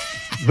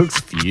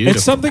 Looks beautiful.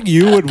 It's something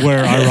you would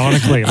wear,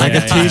 ironically, like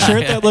a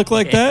T-shirt that looked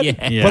like that.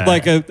 Yeah. But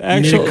like a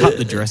actual, you need to cut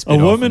the dress bit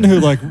a woman off who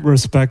like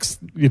respects,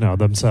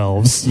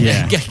 themselves.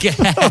 No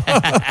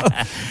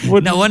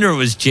wonder it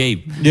was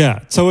cheap. Yeah.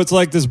 So it's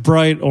like this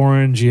bright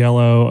orange,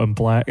 yellow, and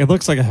black. It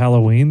looks like a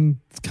Halloween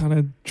kind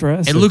of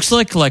dress. It looks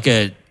like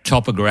a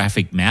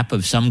topographic map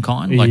of some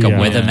kind, like a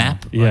weather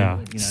map. Yeah.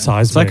 Like,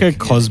 Seismic.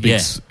 It's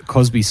like a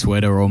Cosby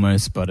sweater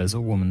almost, but as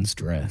a woman's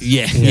dress.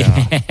 Yeah.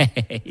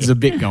 There's a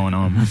bit going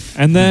on.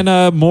 And then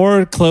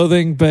more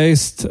clothing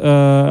based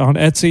on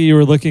Etsy. You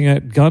were looking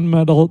at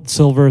gunmetal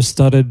silver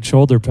studded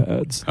shoulder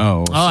pads.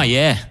 Oh,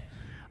 yeah.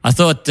 I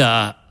thought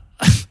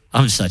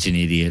I'm such an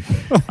idiot.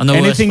 I'm the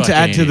anything worst to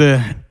add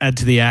idiot.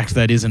 to the act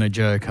that isn't a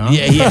joke, huh?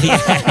 Yeah,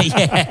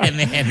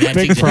 man. That's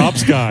Big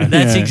props guy.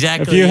 That's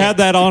exactly. If you had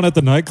that on at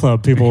the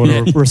nightclub, people would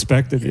have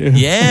respected you.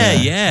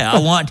 Yeah.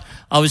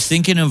 I was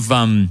thinking of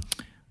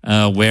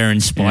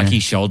wearing spiky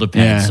shoulder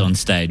pads on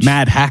stage.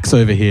 Mad hacks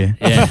over here.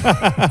 Yeah.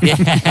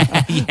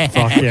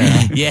 Fuck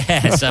yeah.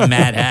 Yeah, some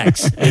mad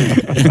hacks.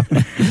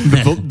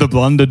 The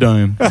Blunder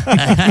Dome.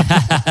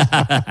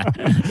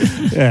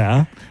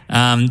 Yeah.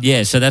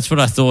 So that's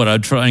what I thought.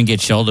 I'd try and get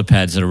shoulder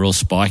pads that are real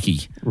spiky.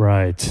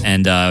 Right.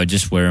 And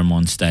just wear them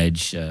on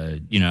stage. I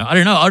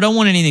don't know. I don't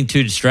want anything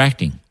too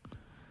distracting.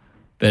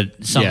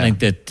 but something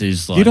that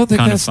is like you don't think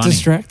kind that's of funny.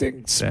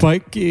 distracting?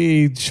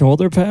 Spiky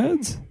shoulder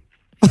pads?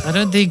 I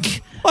don't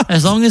think,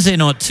 as long as they're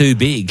not too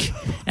big,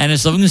 and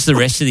as long as the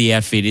rest of the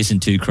outfit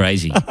isn't too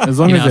crazy. As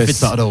long as if they're it's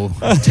subtle.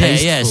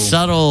 Yeah,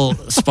 subtle,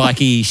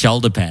 spiky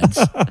shoulder pads.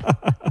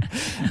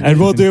 And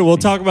we'll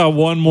talk about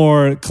one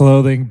more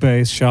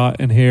clothing-based shot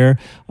in here.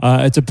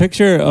 It's a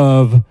picture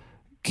of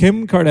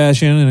Kim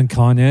Kardashian and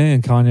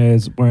Kanye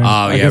is wearing.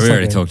 Oh yeah, we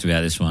already talked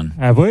about this one.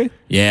 Have we?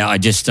 Yeah, I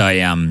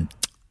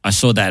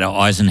saw that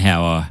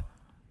Eisenhower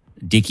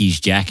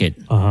Dickies jacket,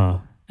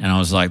 and I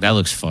was like, that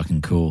looks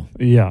fucking cool.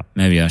 Yeah,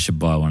 maybe I should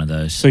buy one of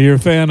those. So you're a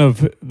fan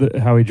of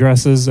how he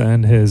dresses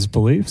and his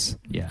beliefs?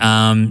 Yeah.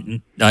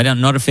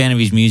 Not a fan of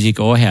his music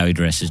or how he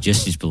dresses,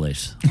 just his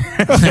beliefs.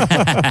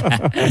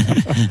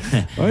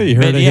 Well, you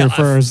heard it here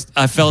first.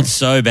 I felt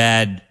so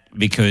bad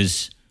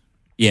because,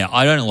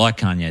 I don't like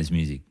Kanye's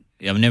music.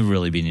 I've never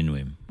really been into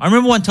him. I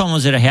remember one time I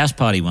was at a house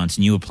party once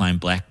and you were playing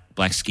Black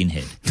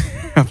Skinhead.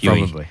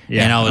 Probably.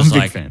 Yeah. And I was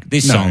like,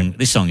 this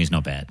song is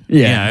not bad.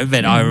 Yeah.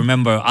 But I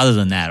remember, other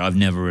than that, I've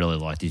never really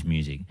liked his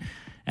music.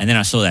 And then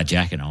I saw that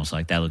jacket and I was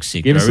like, that looks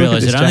sick. But I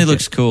realized it only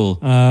looks cool.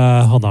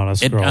 Hold on,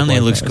 it only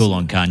looks cool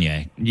on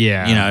Kanye.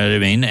 Yeah. You know what I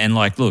mean? And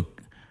like,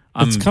 look,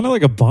 it's kind of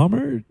like a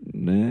bomber.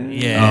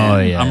 Yeah. Oh,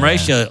 yeah. I'm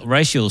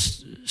racial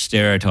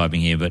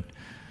stereotyping here, but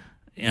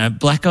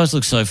black guys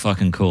look so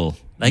fucking cool.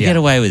 They get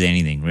away with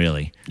anything,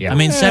 really. Yeah. I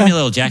mean, Samuel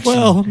L. Jackson.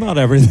 Well, not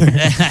everything.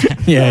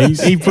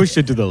 He pushed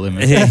it to the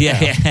limit.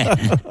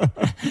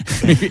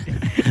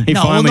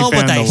 Not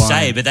what they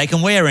say, but they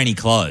can wear any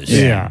clothes.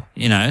 Yeah.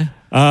 You know?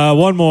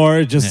 One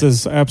more, just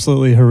this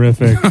absolutely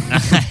horrific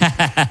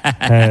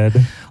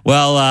head.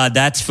 Well,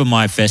 that's for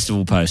my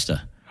festival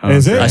poster.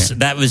 Is it?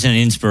 That was an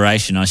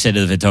inspiration. I said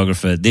to the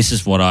photographer, this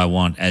is what I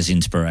want as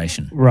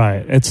inspiration.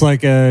 Right. It's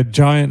like a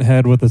giant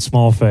head with a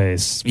small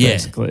face,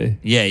 basically.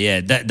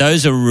 Yeah.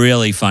 Those are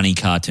really funny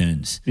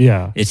cartoons.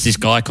 Yeah. It's this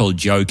guy called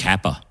Joe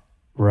Kappa.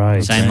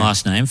 Right. Same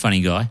last name,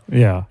 funny guy.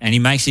 Yeah. And he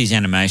makes these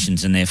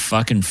animations and they're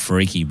fucking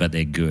freaky, but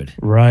they're good.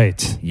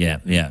 Right. Yeah.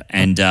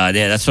 And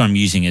that's what I'm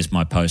using as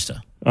my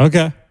poster.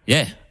 Okay.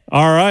 Yeah.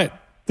 All right.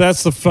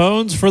 That's the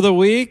phones for the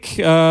week.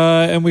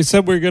 And we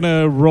said we're going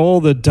to roll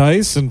the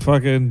dice and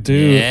fucking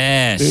do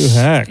hacks.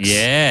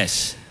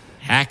 Yes.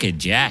 Hack it,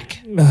 Jack.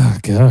 Oh,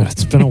 God.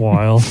 It's been a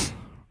while.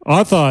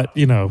 I thought,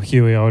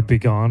 Huey, I would be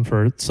gone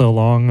for so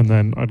long, and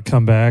then I'd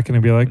come back and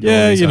I'd be like,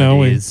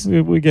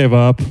 we gave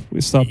up. We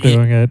stopped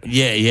doing it.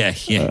 Yeah.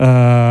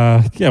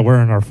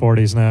 We're in our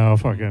 40s now.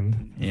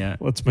 Fucking,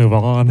 let's move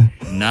on.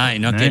 No, you're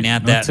not getting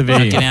out that quick,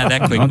 mate.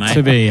 Not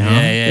to be, huh?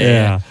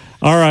 Yeah.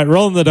 All right,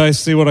 rolling the dice,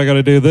 see what I got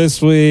to do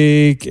this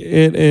week.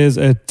 It is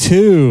a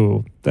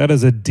 2. That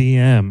is a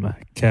DM.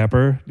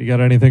 Capper, you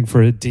got anything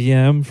for a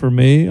DM for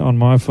me on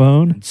my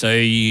phone? So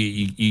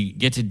you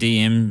get to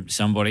DM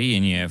somebody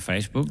in your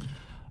Facebook?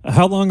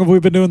 How long have we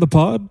been doing the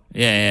pod?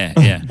 Yeah.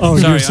 Oh,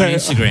 sorry, saying, on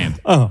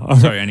Instagram.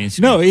 Sorry, on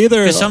Instagram. No,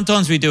 either. Because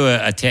sometimes we do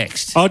a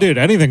text. Oh, dude,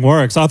 anything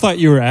works. I thought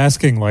you were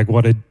asking like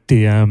what a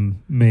DM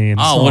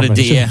means. Oh, what a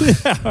DM.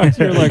 Yeah,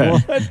 you're like,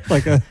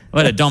 what?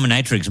 What, a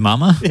dominatrix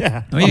mama?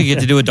 Yeah. Well, you get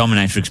to do a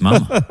dominatrix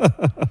mama.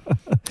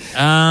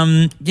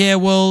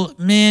 Well,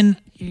 man,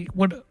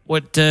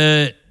 what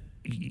did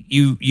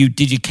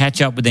you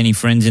catch up with any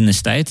friends in the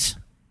States?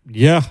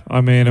 Yeah,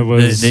 I mean, it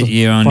was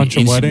a bunch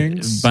of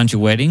weddings. Bunch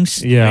of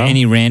weddings. Yeah.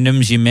 Any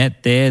randoms you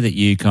met there that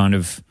you kind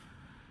of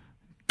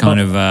got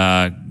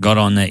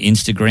on the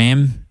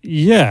Instagram?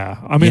 Yeah,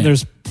 I mean,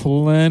 there's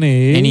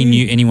plenty.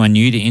 Anyone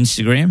new to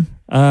Instagram?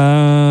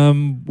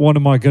 One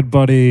of my good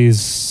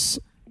buddies'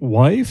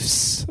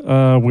 wives.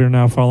 We're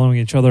now following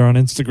each other on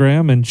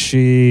Instagram, and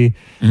she.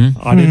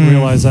 I didn't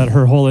realize that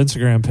her whole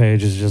Instagram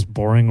page is just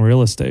boring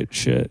real estate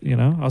shit.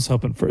 I was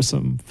hoping for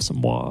some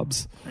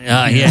wobs.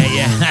 Yeah.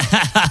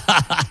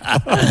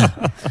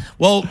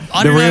 Well,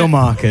 I don't know. The real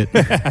market.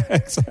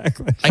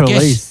 Exactly.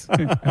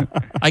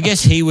 I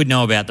guess he would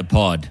know about the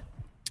pod.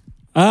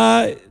 No,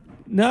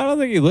 I don't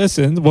think he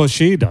listens. Well,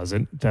 she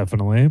doesn't,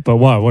 definitely. But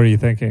what are you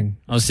thinking?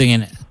 I was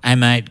thinking, hey,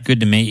 mate,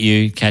 good to meet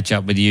you, catch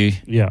up with you.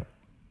 Yeah.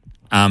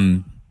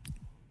 I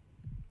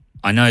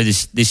know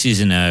this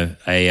isn't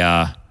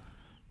a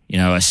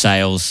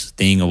sales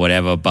thing or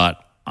whatever,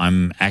 but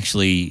I'm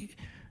actually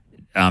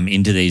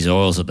into these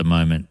oils at the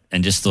moment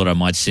and just thought I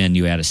might send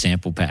you out a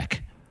sample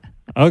pack.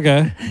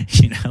 Okay.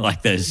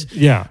 Like those.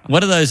 Yeah.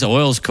 What are those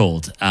oils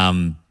called?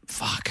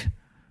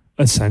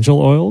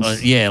 Essential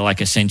oils?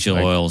 Like essential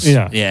oils.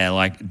 Yeah. Yeah,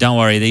 like, don't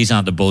worry, these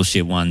aren't the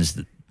bullshit ones.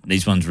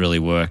 These ones really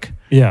work.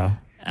 Yeah.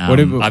 I've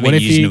been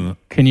using them.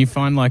 Can you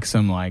find like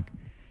some like,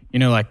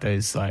 like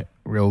those like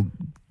real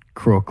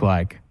crook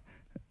like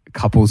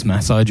couples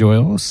massage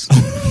oils?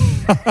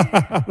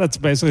 That's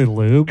basically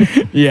lube.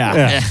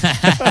 Yeah.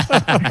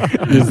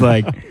 Just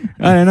like,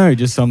 I don't know,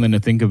 just something to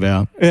think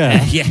about.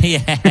 Yeah.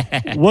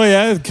 Yeah.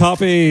 Well,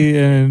 copy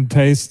and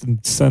paste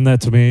and send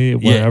that to me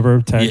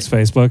wherever, text,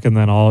 Facebook, and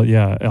then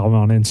I'm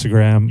on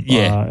Instagram.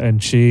 Yeah.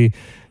 And she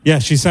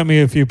sent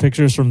me a few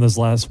pictures from this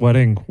last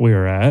wedding we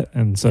were at,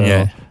 and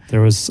so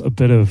there was a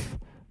bit of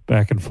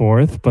back and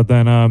forth. But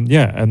then,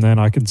 and then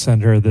I can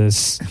send her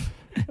this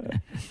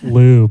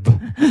lube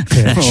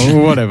pitch.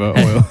 Or whatever.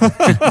 Oil.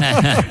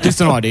 Just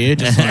an idea.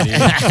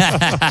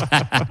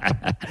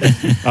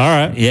 All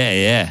right.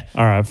 Yeah.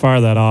 All right.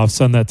 Fire that off.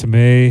 Send that to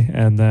me,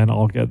 and then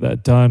I'll get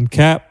that done.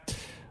 Cap,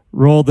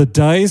 roll the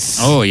dice.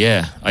 Oh,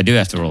 yeah. I do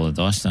have to roll the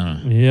dice, don't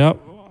I? Yep.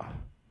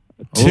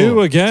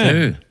 2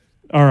 again. 2.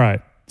 All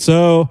right.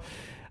 So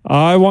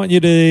I want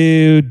you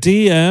to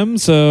DM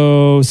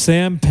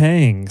Sam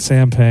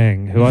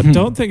Pang, who I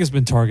don't think has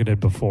been targeted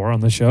before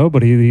on the show,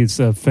 but he's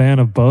a fan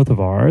of both of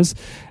ours.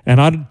 And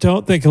I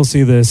don't think he'll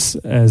see this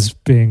as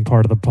being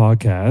part of the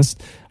podcast.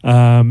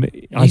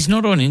 He's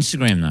not on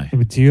Instagram, though.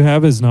 Do you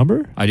have his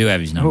number? I do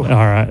have his number.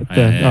 All right.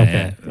 Then,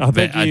 okay.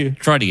 I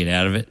tried to get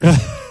out of it.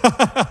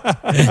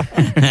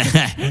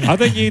 I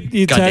think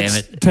you God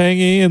text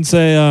Pangy and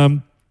say,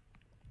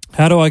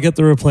 how do I get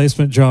the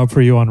replacement job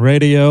for you on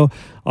radio?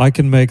 I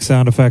can make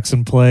sound effects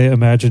and play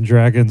Imagine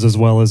Dragons as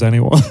well as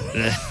anyone.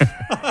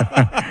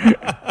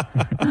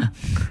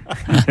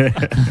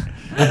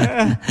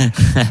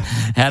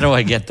 How do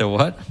I get the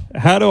what?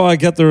 How do I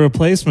get the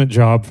replacement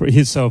job?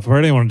 So for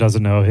anyone who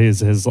doesn't know,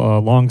 his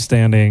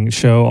long-standing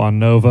show on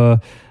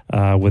Nova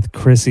with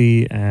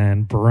Chrissy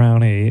and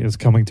Brownie is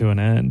coming to an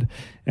end.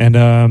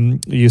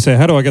 And you say,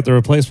 how do I get the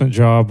replacement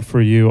job for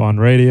you on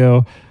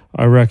radio?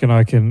 I reckon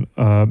I can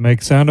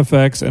make sound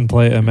effects and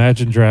play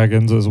Imagine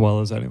Dragons as well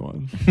as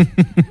anyone.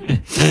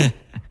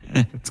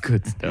 It's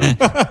good stuff.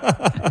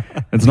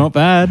 It's not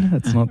bad.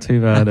 It's not too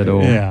bad at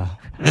all. Yeah.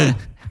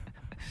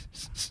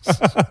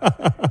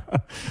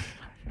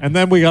 And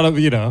then we got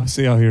to,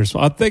 see how he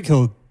responds. I think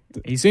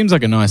he seems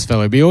like a nice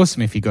fellow. It'd be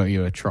awesome if he got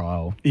you a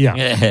trial.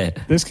 Yeah.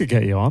 This could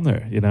get you on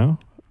there,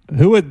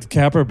 Who would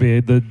Capper be?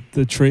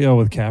 The trio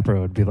with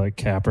Capper would be like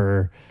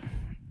Capper,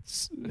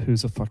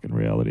 who's a fucking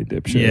reality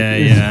dipshit.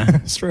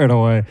 Yeah. Straight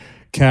away.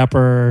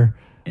 Capper,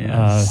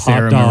 Sarah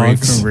hot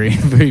dogs. Marie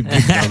from Big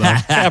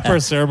Brother. Capper,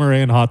 Sarah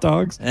Marie, and hot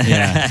dogs.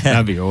 Yeah,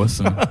 that'd be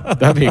awesome.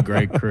 That'd be a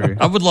great crew.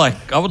 I would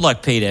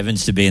like Pete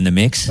Evans to be in the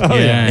mix. Oh,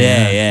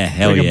 yeah.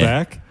 Hell Bring yeah. him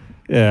back.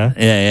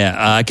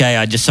 Yeah. Okay,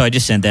 I just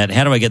sent that.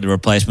 How do I get the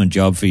replacement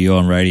job for you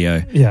on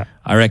radio? Yeah.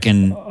 I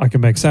reckon I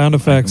can make sound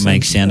effects.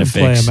 Make sound and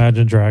effects. Play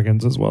Imagine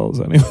Dragons as well as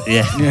anyone.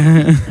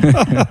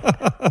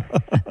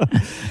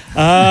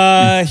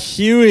 Yeah.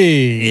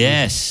 Huey.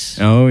 Yes.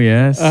 Oh,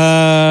 yes.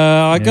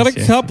 I got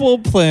a couple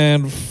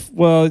planned.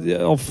 Well,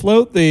 I'll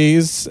float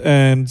these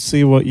and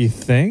see what you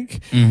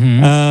think.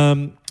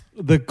 Mm-hmm.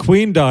 The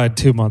Queen died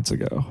 2 months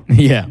ago.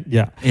 Yeah.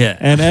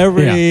 And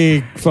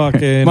every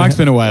fucking... Mike's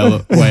been away a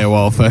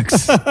while,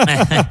 folks.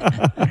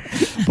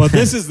 But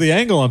this is the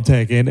angle I'm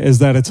taking, is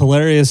that it's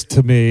hilarious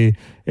to me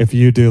if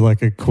you do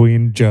like a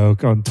Queen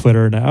joke on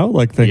Twitter now,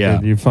 like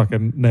thinking you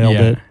fucking nailed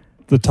it.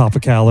 The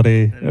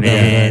topicality and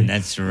everything.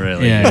 That's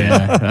really good.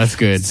 That's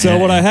good. So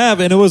what I have,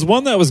 and it was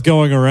one that was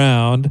going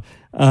around,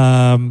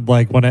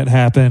 like when it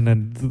happened,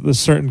 and the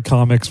certain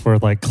comics were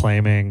like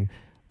claiming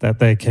that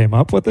they came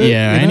up with it.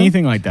 Yeah,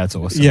 anything like that's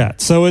awesome. Yeah,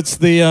 so it's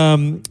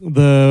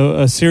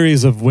a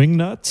series of wing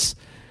nuts,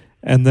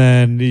 and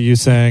then you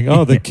saying,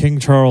 "Oh, the King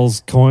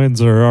Charles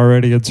coins are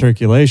already in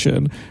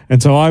circulation,"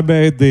 and so I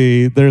made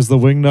there's the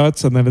wing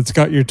nuts, and then it's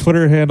got your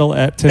Twitter handle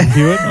at Tim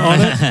Hewitt on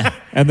it.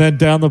 And then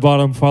down the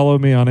bottom, follow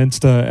me on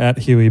Insta at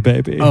Huey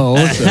Baby. Oh,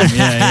 awesome.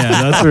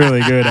 Yeah. That's really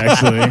good,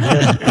 actually.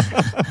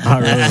 I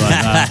really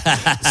like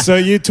that. So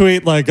you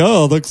tweet like,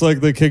 oh, looks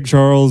like the King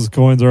Charles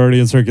coins are already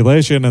in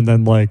circulation. And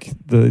then like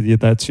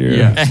that's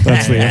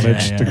the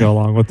image to go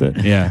along with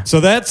it. Yeah. So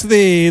that's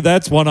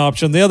one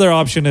option. The other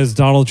option is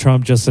Donald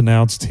Trump just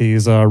announced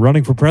he's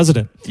running for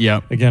president.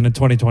 Yep. Again in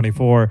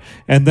 2024.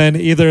 And then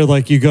either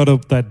like you go to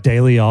that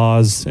Daily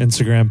Oz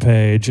Instagram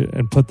page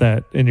and put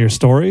that in your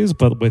stories,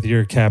 but with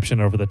your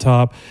caption over the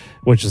top,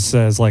 which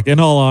says like, in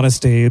all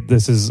honesty,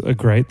 this is a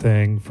great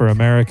thing for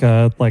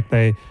America. Like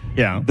they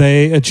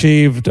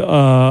achieved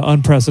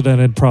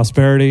unprecedented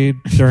prosperity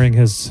during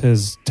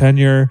his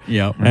tenure.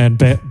 Yeah, and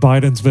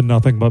Biden's been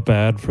nothing but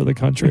bad for the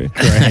country.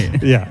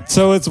 Great. Yeah,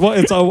 so it's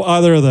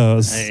either of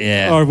those.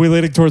 Are we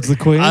leaning towards the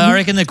Queen? I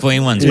reckon the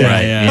Queen one's great.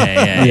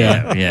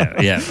 Yeah.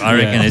 I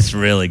reckon it's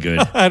really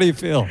good. How do you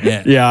feel? Both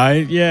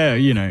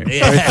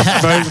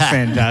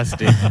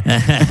fantastic.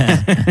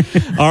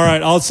 All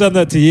right, I'll send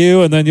that to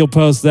you, and then you'll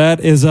post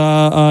that. Is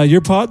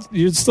your pod?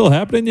 You're still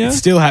happening? Yeah, it's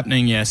still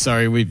happening. Yeah,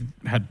 sorry, we've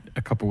had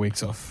a couple of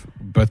weeks off.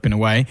 Both been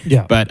away.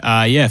 Yeah, but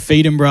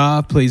Feed and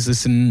Bra. Please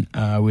listen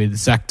with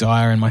Zach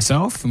Dyer and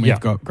myself, and we've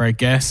got great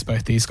guests.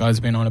 Both these guys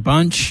have been on a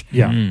bunch.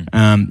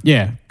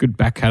 Yeah, good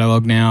back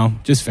catalogue now.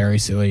 Just very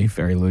silly,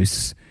 very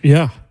loose.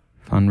 Yeah.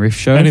 Fun riff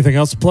show. Anything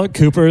else to plug?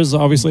 Cooper's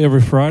obviously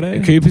every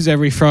Friday. Cooper's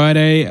every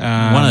Friday.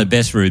 One of the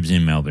best rubes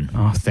in Melbourne.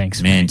 Oh,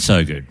 thanks, man. Mate.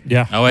 So good.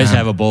 Yeah. I always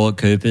have a ball at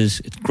Cooper's.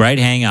 It's great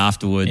hang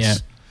afterwards. Yeah.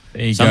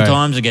 There you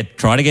Sometimes I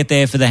try to get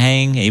there for the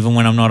hang, even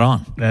when I'm not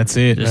on. That's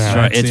it.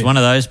 It's one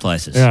of those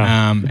places.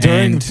 Yeah.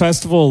 During the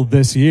festival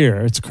this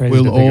year, it's crazy.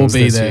 We'll all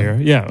be there.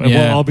 Yeah,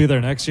 we'll all be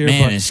there next year.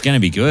 Man, it's going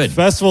to be good.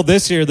 Festival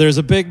this year, there's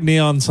a big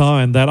neon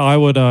sign that I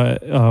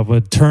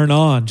would turn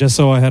on just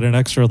so I had an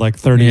extra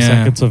 30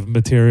 seconds of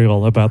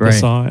material about the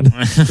sign.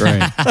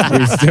 Great.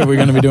 We're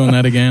going to be doing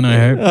that again, I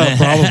hope.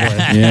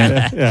 Probably.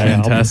 Yeah.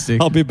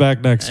 Fantastic. I'll be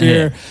back next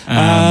year.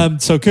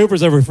 So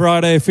Cooper's every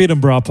Friday, Feed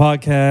and Bra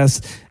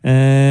podcast,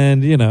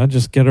 and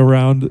just get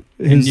around.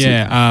 Follow me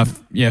on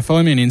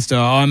Insta.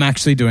 I'm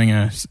actually doing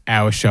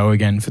our show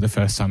again for the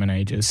first time in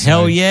ages. So.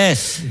 Hell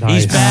yes,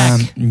 nice. He's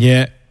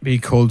back. Be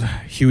called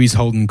Huey's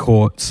Holding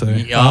Court. So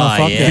keep an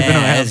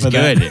eye out for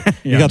good. That.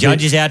 You got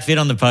judge's outfit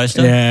on the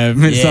poster. Yeah,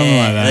 something like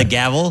that. The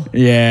gavel.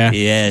 Yeah.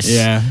 Yes.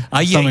 Yeah.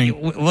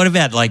 What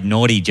about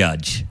naughty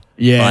judge?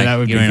 Yeah, that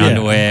would be you're in good.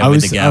 underwear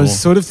with the gavel. I was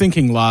sort of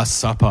thinking Last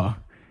Supper.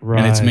 Right.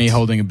 And it's me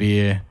holding a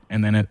beer,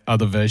 and then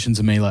other versions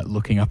of me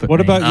looking up at me. What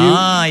about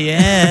you?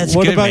 That's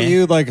what good, about man.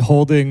 you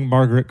holding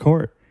Margaret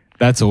Court?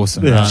 That's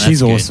awesome. Yeah.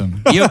 She's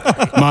awesome.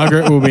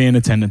 Margaret will be in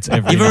attendance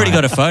every You've already night.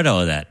 got a photo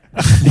of that.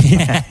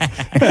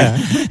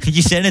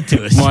 You send it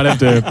to us. Might have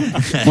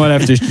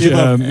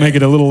to make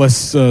it a little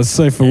less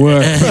safe for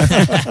work.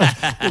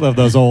 Love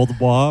those old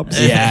wobs.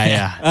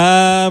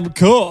 Yeah.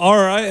 Cool. All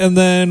right, and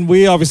then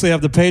we obviously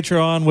have the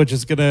Patreon, which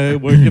is we're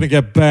gonna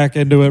get back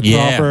into it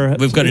proper.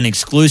 We've got an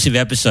exclusive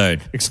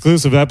episode.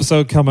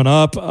 Coming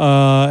up,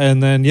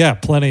 and then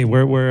plenty.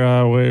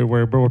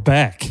 We're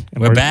back.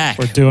 And We're back.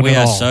 We're doing We it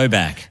are all. so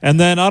back. And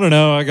then I don't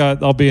know.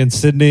 I'll be in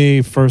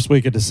Sydney first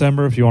week of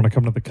December if you want to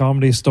come to the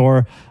Comedy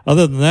Store.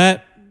 Other than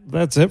that,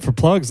 that's it for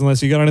plugs.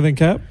 Unless you got anything,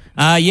 Cap?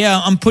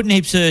 I'm putting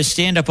heaps of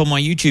stand up on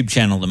my YouTube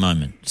channel at the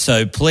moment.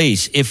 So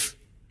please, if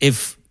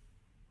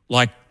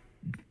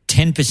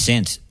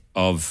 10%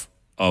 of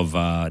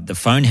the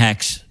Phone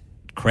Hacks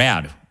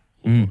crowd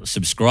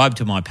subscribe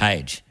to my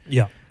page,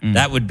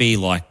 that would be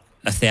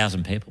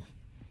 1,000 people.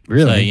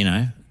 Really?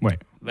 So Wait.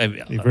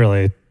 maybe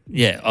Really?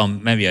 Yeah,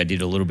 maybe I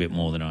did a little bit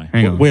more than I.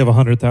 Hang on. We have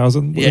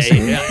 100,000. Yeah.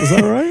 Is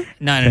that right?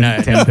 No.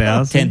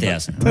 10,000?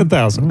 10,000.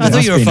 10,000. I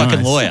thought you were a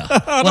fucking nice. lawyer.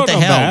 What the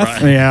hell,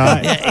 bro?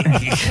 Yeah.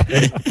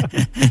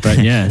 But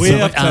yeah. We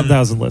have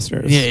 10,000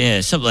 listeners.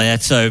 Yeah, something like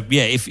that. So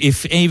yeah,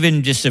 if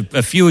even just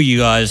a few of you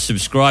guys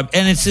subscribe,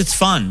 and it's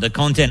fun. The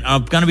content,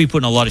 I'm going to be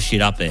putting a lot of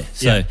shit up there.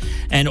 So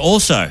and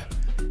also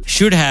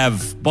should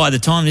have, by the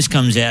time this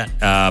comes out,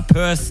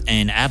 Perth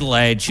and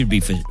Adelaide should be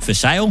for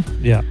sale.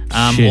 Yeah.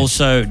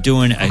 Also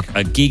doing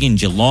a gig in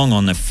Geelong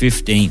on the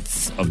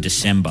 15th of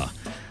December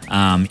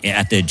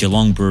at the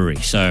Geelong Brewery.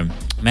 So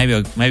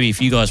maybe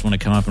if you guys want to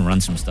come up and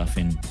run some stuff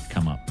in,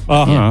 come up.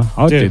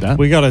 I'll do that.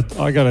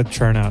 I gotta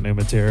churn out new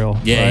material.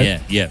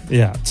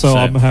 Yeah. So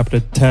I'm happy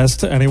to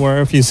test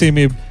anywhere. If you see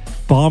me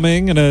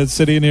bombing in a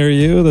city near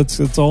you,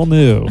 it's all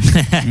new.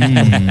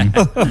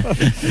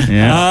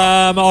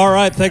 All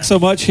right. Thanks so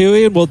much,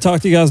 Huey, and we'll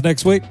talk to you guys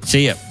next week.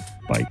 See ya.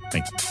 Bye.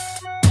 Thanks.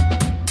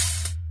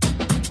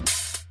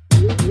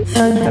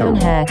 Phone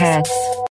hacks.